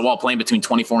 and Lonzo all playing between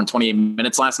 24 and 28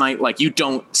 minutes last night, like, you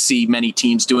don't see many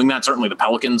teams doing that. Certainly the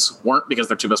Pelicans weren't, because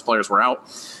their 2 best players were out.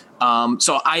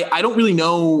 So I don't really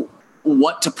know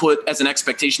what to put as an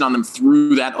expectation on them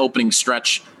through that opening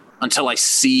stretch until I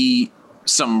see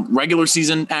some regular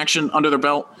season action under their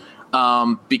belt.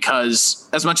 Because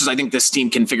as much as I think this team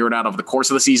can figure it out over the course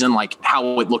of the season, like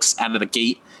how it looks out of the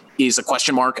gate is a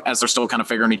question mark, as they're still kind of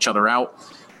figuring each other out.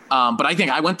 But I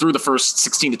think I went through the first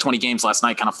 16 to 20 games last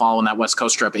night, kind of following that West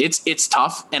Coast trip. It's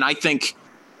tough. And I think,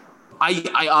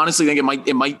 I honestly think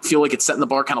it might feel like it's setting the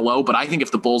bar kind of low, but I think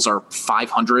if the Bulls are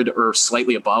 500 or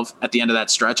slightly above at the end of that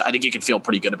stretch, I think you can feel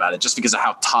pretty good about it, just because of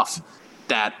how tough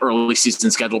that early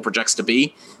season schedule projects to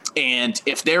be. And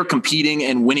if they're competing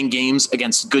and winning games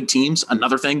against good teams,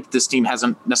 another thing this team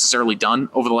hasn't necessarily done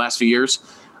over the last few years,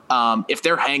 if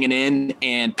they're hanging in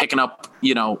and picking up,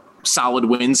 you know, solid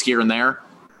wins here and there,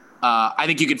 I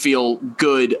think you could feel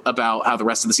good about how the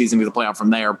rest of the season is going to play out from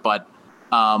there. But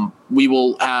we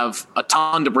will have a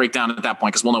ton to break down at that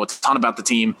point, because we'll know a ton about the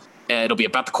team. It'll be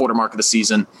about the quarter mark of the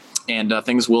season, and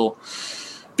things will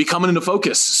be coming into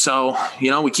focus. So, you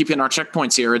know, we keep hitting our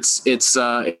checkpoints here. It's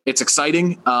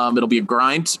exciting. It'll be a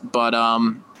grind, but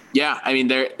yeah, I mean,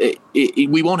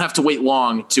 we won't have to wait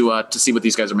long to see what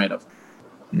these guys are made of.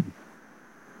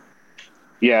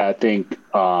 Yeah, I think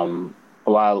a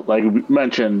lot, like we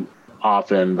mentioned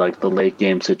often, like the late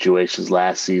game situations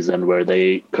last season where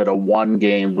they could have won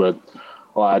games, with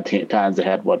a lot of times they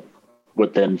had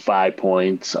within 5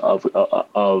 points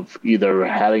of either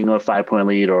having a 5-point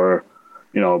lead or,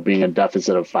 you know, being a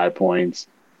deficit of 5 points.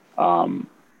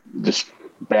 Just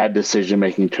bad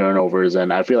decision-making, turnovers,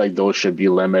 and I feel like those should be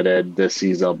limited this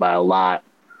season by a lot.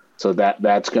 So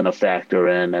that's going to factor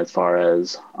in as far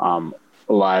as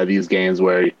a lot of these games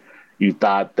where you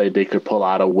thought that they could pull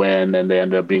out a win and they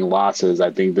ended up being losses. I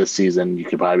think this season you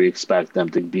could probably expect them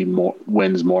to be more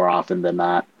wins more often than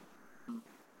not.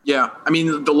 Yeah, I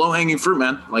mean, the low-hanging fruit,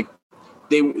 man. Like,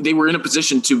 they were in a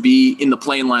position to be in the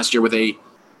play-in last year with a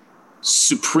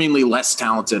supremely less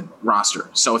talented roster.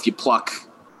 So if you pluck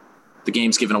the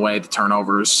games given away, the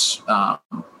turnovers,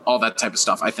 all that type of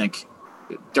stuff, I think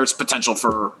there's potential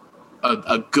for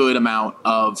a good amount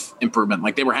of improvement.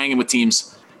 Like they were hanging with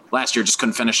teams last year, just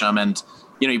couldn't finish them. And,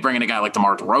 you bring in a guy like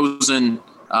DeMar DeRozan,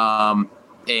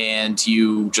 and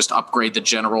you just upgrade the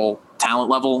general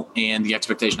talent level. And the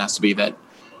expectation has to be that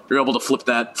you're able to flip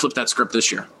that script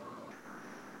this year.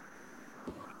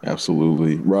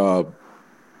 Absolutely. Rob,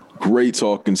 great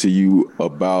talking to you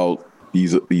about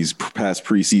these past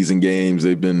preseason games.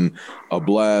 They've been a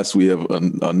blast. We have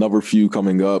another few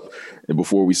coming up, and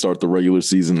before we start the regular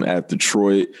season at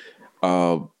Detroit,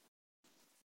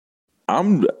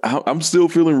 I'm still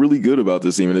feeling really good about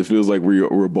this team, and it feels like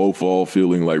we're both all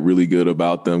feeling like really good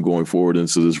about them going forward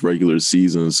into this regular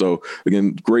season. So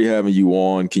again, great having you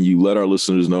on. Can you let our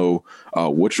listeners know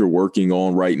what you're working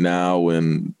on right now?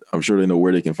 And I'm sure they know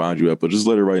where they can find you at, but just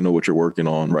let everybody know what you're working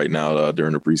on right now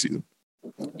during the preseason.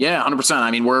 Yeah, 100%.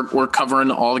 I mean, we're covering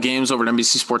all the games over at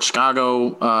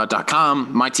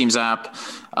NBCSportsChicago.com, my team's app.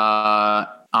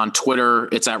 On Twitter,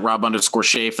 it's at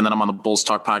Rob_Schaaf. And then I'm on the Bulls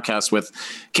Talk podcast with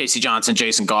Casey Johnson,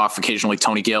 Jason Goff, occasionally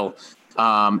Tony Gill,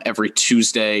 every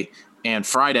Tuesday and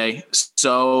Friday.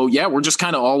 So, yeah, we're just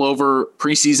kind of all over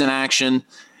preseason action,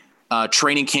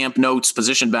 training camp notes,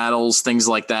 position battles, things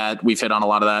like that. We've hit on a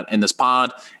lot of that in this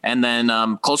pod. And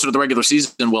then closer to the regular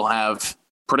season, we'll have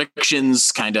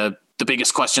predictions, kind of the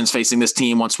biggest questions facing this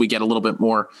team once we get a little bit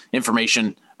more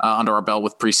information under our belt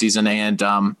with preseason and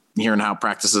hearing how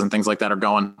practices and things like that are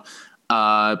going.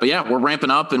 But yeah, we're ramping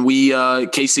up, and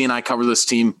Casey and I cover this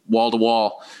team wall to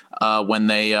wall when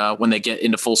they get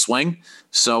into full swing.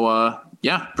 So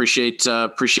yeah, appreciate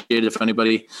it if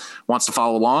anybody wants to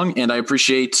follow along, and I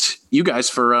appreciate you guys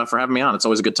for having me on. It's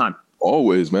always a good time.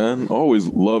 Always, man. Always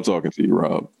love talking to you,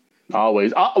 Rob.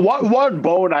 Always. One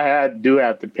bone I do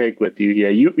have to pick with you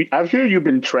here. I'm sure you've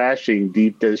been trashing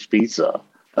deep dish pizza.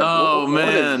 Man, what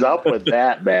is up with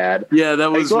that, man? Yeah,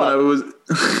 that was when I was.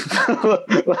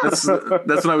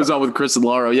 that's when I was on with Chris and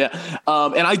Laura. Yeah,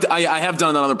 and I have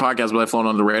done that on other podcasts, but I've flown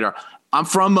under the radar. I'm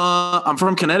from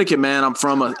Connecticut, man. I'm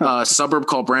from a suburb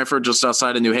called Branford, just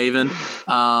outside of New Haven,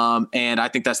 and I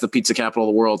think that's the pizza capital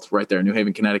of the world, right there, New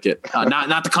Haven, Connecticut.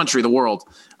 Not the country, the world.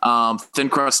 Thin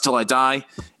crust till I die.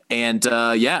 And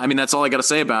yeah, I mean, that's all I got to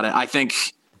say about it. I think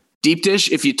deep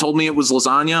dish, if you told me it was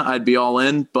lasagna, I'd be all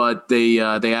in, but they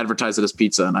advertise it as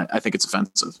pizza, and I think it's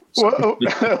offensive. So.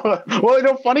 Well,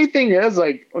 the funny thing is,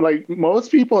 like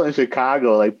most people in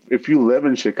Chicago, like if you live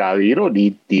in Chicago, you don't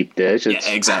eat deep dish. Yeah,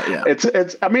 exactly. Yeah.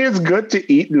 It's. I mean, it's good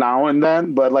to eat now and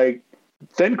then, but like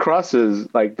thin crust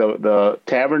is like the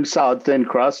tavern style thin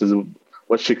crust is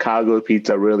what Chicago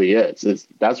pizza really is.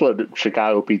 That's what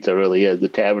Chicago pizza really is. The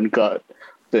tavern cut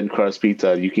thin crust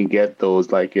pizza. You can get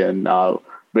those like in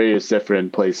various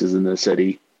different places in the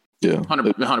city. Yeah,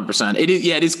 100%. It is.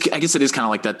 Yeah, it is. I guess it is kind of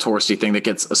like that touristy thing that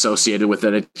gets associated with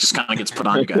it. It just kind of gets put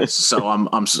on you guys. So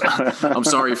I'm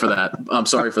sorry for that. I'm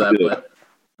sorry for that. Yeah. But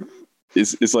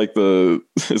it's like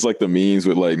the memes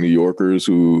with like New Yorkers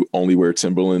who only wear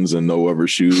Timberlands and no other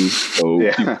shoes. So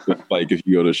yeah. like if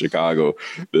you go to Chicago,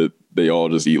 that they all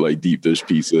just eat like deep dish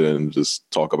pizza and just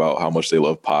talk about how much they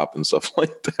love pop and stuff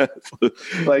like that.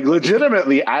 Like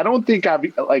legitimately, I don't think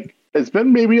it's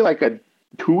been maybe like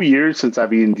 2 years since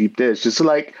I've eaten deep dish. Just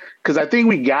like because I think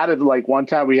we got it like one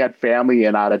time we had family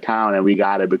in out of town and we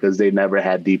got it because they never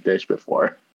had deep dish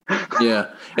before.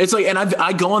 Yeah, it's like, and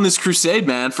I go on this crusade,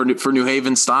 man, for New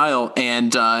Haven style.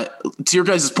 And to your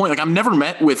guys' point, like I'm never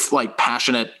met with like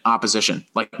passionate opposition.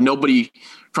 Like nobody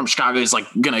from Chicago is like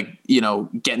gonna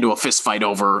get into a fist fight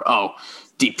over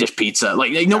deep dish pizza.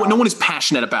 Like no one is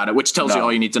passionate about it, which tells you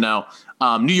all you need to know.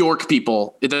 New York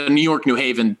people, the New York New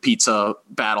Haven pizza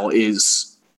battle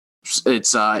it's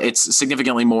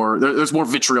significantly more. There's more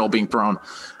vitriol being thrown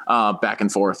back and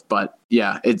forth, but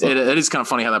yeah, it is kind of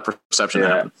funny how that perception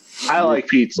happened. I like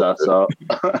pizza, so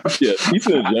yeah,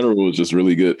 pizza in general is just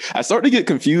really good. I started to get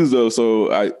confused though,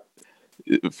 so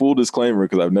full disclaimer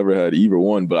because I've never had either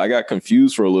one, but I got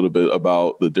confused for a little bit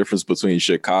about the difference between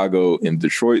Chicago and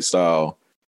Detroit style.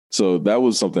 So that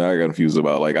was something I got confused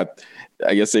about. Like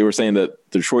I guess they were saying that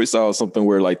Detroit style is something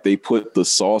where like they put the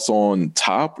sauce on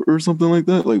top or something like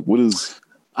that. Like what is?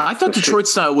 I thought Detroit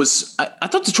style was. I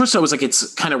thought Detroit style was like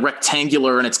it's kind of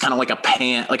rectangular and it's kind of like a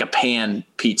pan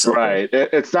pizza. Right.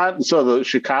 It's not so the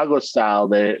Chicago style.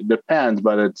 They depends,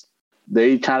 but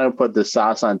they kind of put the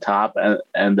sauce on top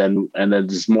and then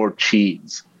just more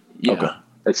cheese. Yeah. Okay.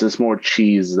 It's just more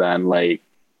cheese than like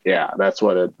that's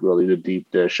what the deep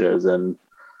dish is. And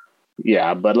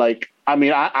yeah, but like I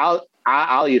mean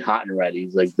I'll eat hot and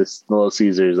ready's like this Little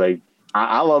Caesars like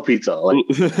I love pizza. Like,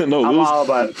 No,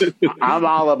 I'm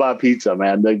all about pizza,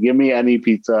 man. Give me any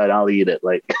pizza and I'll eat it.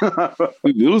 Like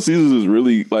Little Caesars is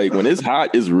really like when it's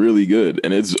hot, it's really good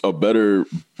and it's a better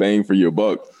bang for your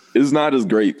buck. It's not as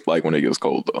great like when it gets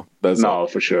cold though.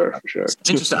 For sure. It's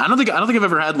interesting. I don't think I've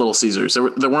ever had Little Caesars.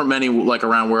 There weren't many like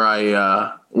around where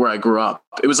I grew up.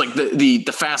 It was like the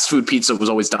fast food pizza was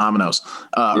always Domino's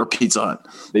or Pizza Hut.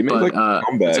 They made like a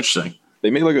comeback. It's interesting. They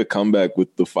made like a comeback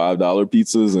with the $5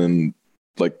 pizzas and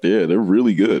like they're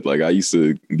really good. Like I used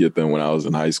to get them when I was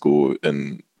in high school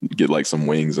and get like some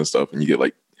wings and stuff, and you get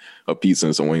like a pizza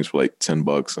and some wings for like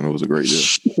 $10, and it was a great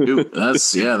deal. Dude,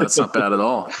 that's not bad at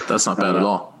all. That's not bad at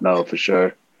all. No, for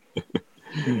sure.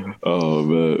 Oh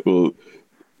man. Well,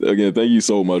 again, thank you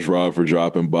so much, Rob, for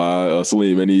dropping by.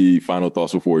 Salim, any final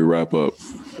thoughts before we wrap up?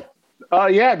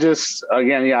 Just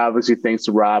again, obviously thanks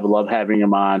to Rob. I love having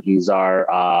him on. He's our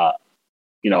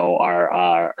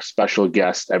our special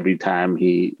guest every time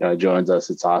he joins us.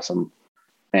 It's awesome.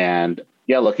 And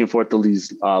looking forward to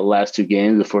these last two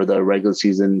games before the regular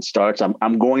season starts.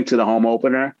 I'm going to the home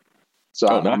opener,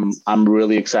 so nice. I'm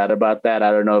really excited about that.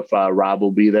 I don't know if Rob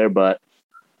will be there, but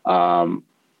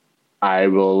I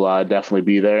will definitely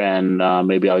be there, and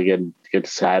maybe I'll get to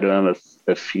say hi to him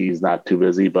if he's not too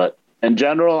busy. But in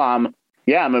general, I'm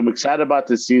excited about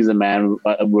this season, man.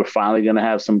 We're finally going to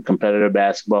have some competitive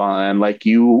basketball. And like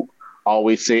you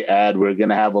always say, Ed, we're going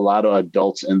to have a lot of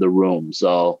adults in the room.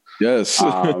 So, yes.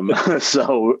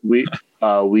 So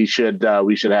we should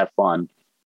have fun.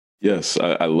 Yes.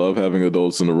 I love having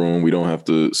adults in the room. We don't have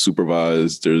to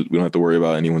supervise. We don't have to worry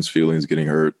about anyone's feelings getting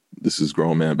hurt. This is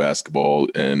grown man basketball,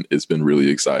 and it's been really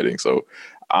exciting. So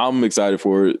I'm excited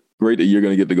for it. Great that you're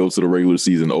going to get to go to the regular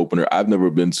season opener. I've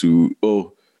never been to,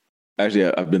 actually,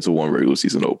 I've been to one regular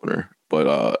season opener,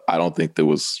 but I don't think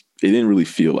it didn't really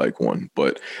feel like one.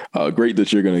 But great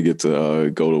that you're going to get to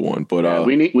go to one. But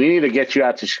we need to get you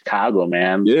out to Chicago,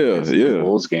 man. Yeah.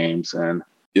 Bulls games. And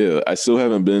yeah, I still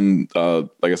haven't been,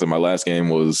 like I said, my last game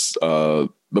was,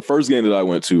 the first game that I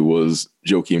went to was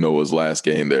Joakim Noah's last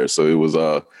game there. So it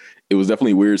was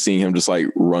definitely weird seeing him just like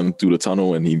run through the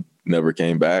tunnel and he never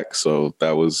came back. So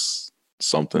that was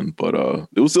something, but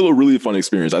it was still a really fun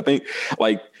experience. I think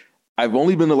like, I've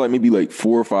only been to like maybe like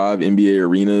 4 or 5 NBA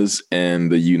arenas,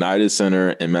 and the United Center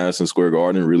and Madison Square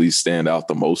Garden really stand out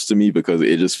the most to me because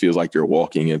it just feels like you're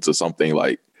walking into something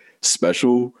like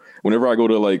special. Whenever I go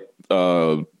to like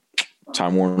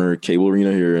Time Warner Cable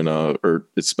Arena here in or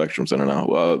it's Spectrum Center now.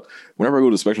 Whenever I go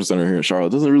to Spectrum Center here in Charlotte,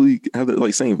 it doesn't really have that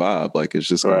like same vibe. Like it's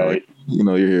just kind of like,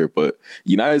 you're here, but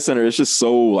United Center, it's just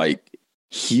so like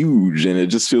huge, and it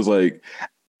just feels like.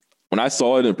 When I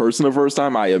saw it in person the first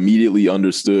time, I immediately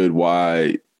understood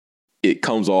why it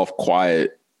comes off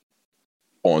quiet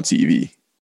on TV,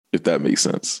 if that makes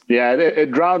sense. Yeah,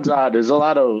 it drowns out. There's a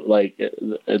lot of like,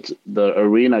 it's the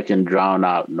arena can drown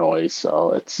out noise,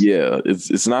 so it's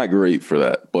not great for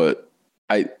that. But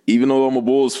even though I'm a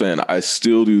Bulls fan, I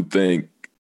still do think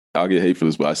I'll get hate for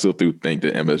this, but I still do think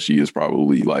that MSG is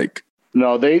probably like.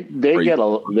 No, they get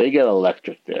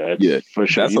electric there. For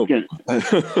sure.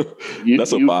 That's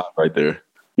a vibe right there.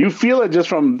 You feel it just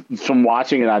from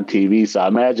watching it on TV. So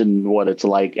imagine what it's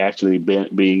like actually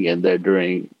being in there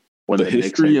during when the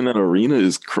history in that arena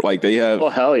is like they have. Oh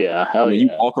hell yeah! You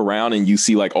walk around and you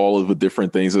see like all of the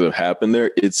different things that have happened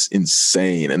there. It's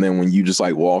insane. And then when you just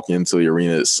like walk into the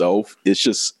arena itself, it's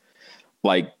just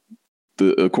like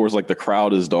of course like the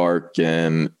crowd is dark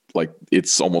and. Like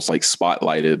it's almost like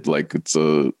spotlighted, like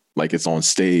it's on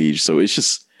stage. So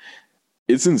it's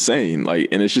insane. Like,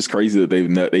 and it's just crazy that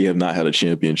they have not had a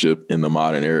championship in the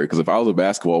modern era. Because if I was a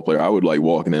basketball player, I would like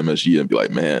walk in MSG and be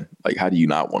like, man, like how do you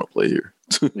not want to play here?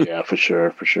 Yeah, for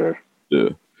sure.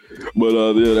 Yeah,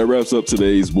 but that wraps up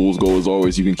today's Bulls Go. As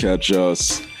always, you can catch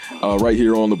us right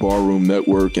here on the Barroom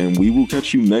Network, and we will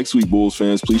catch you next week, Bulls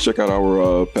fans. Please check out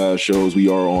our past shows. We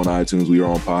are on iTunes, we are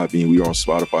on Podbean, we are on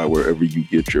Spotify, wherever you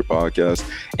get your podcast,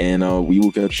 and we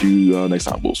will catch you next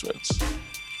time, Bulls fans.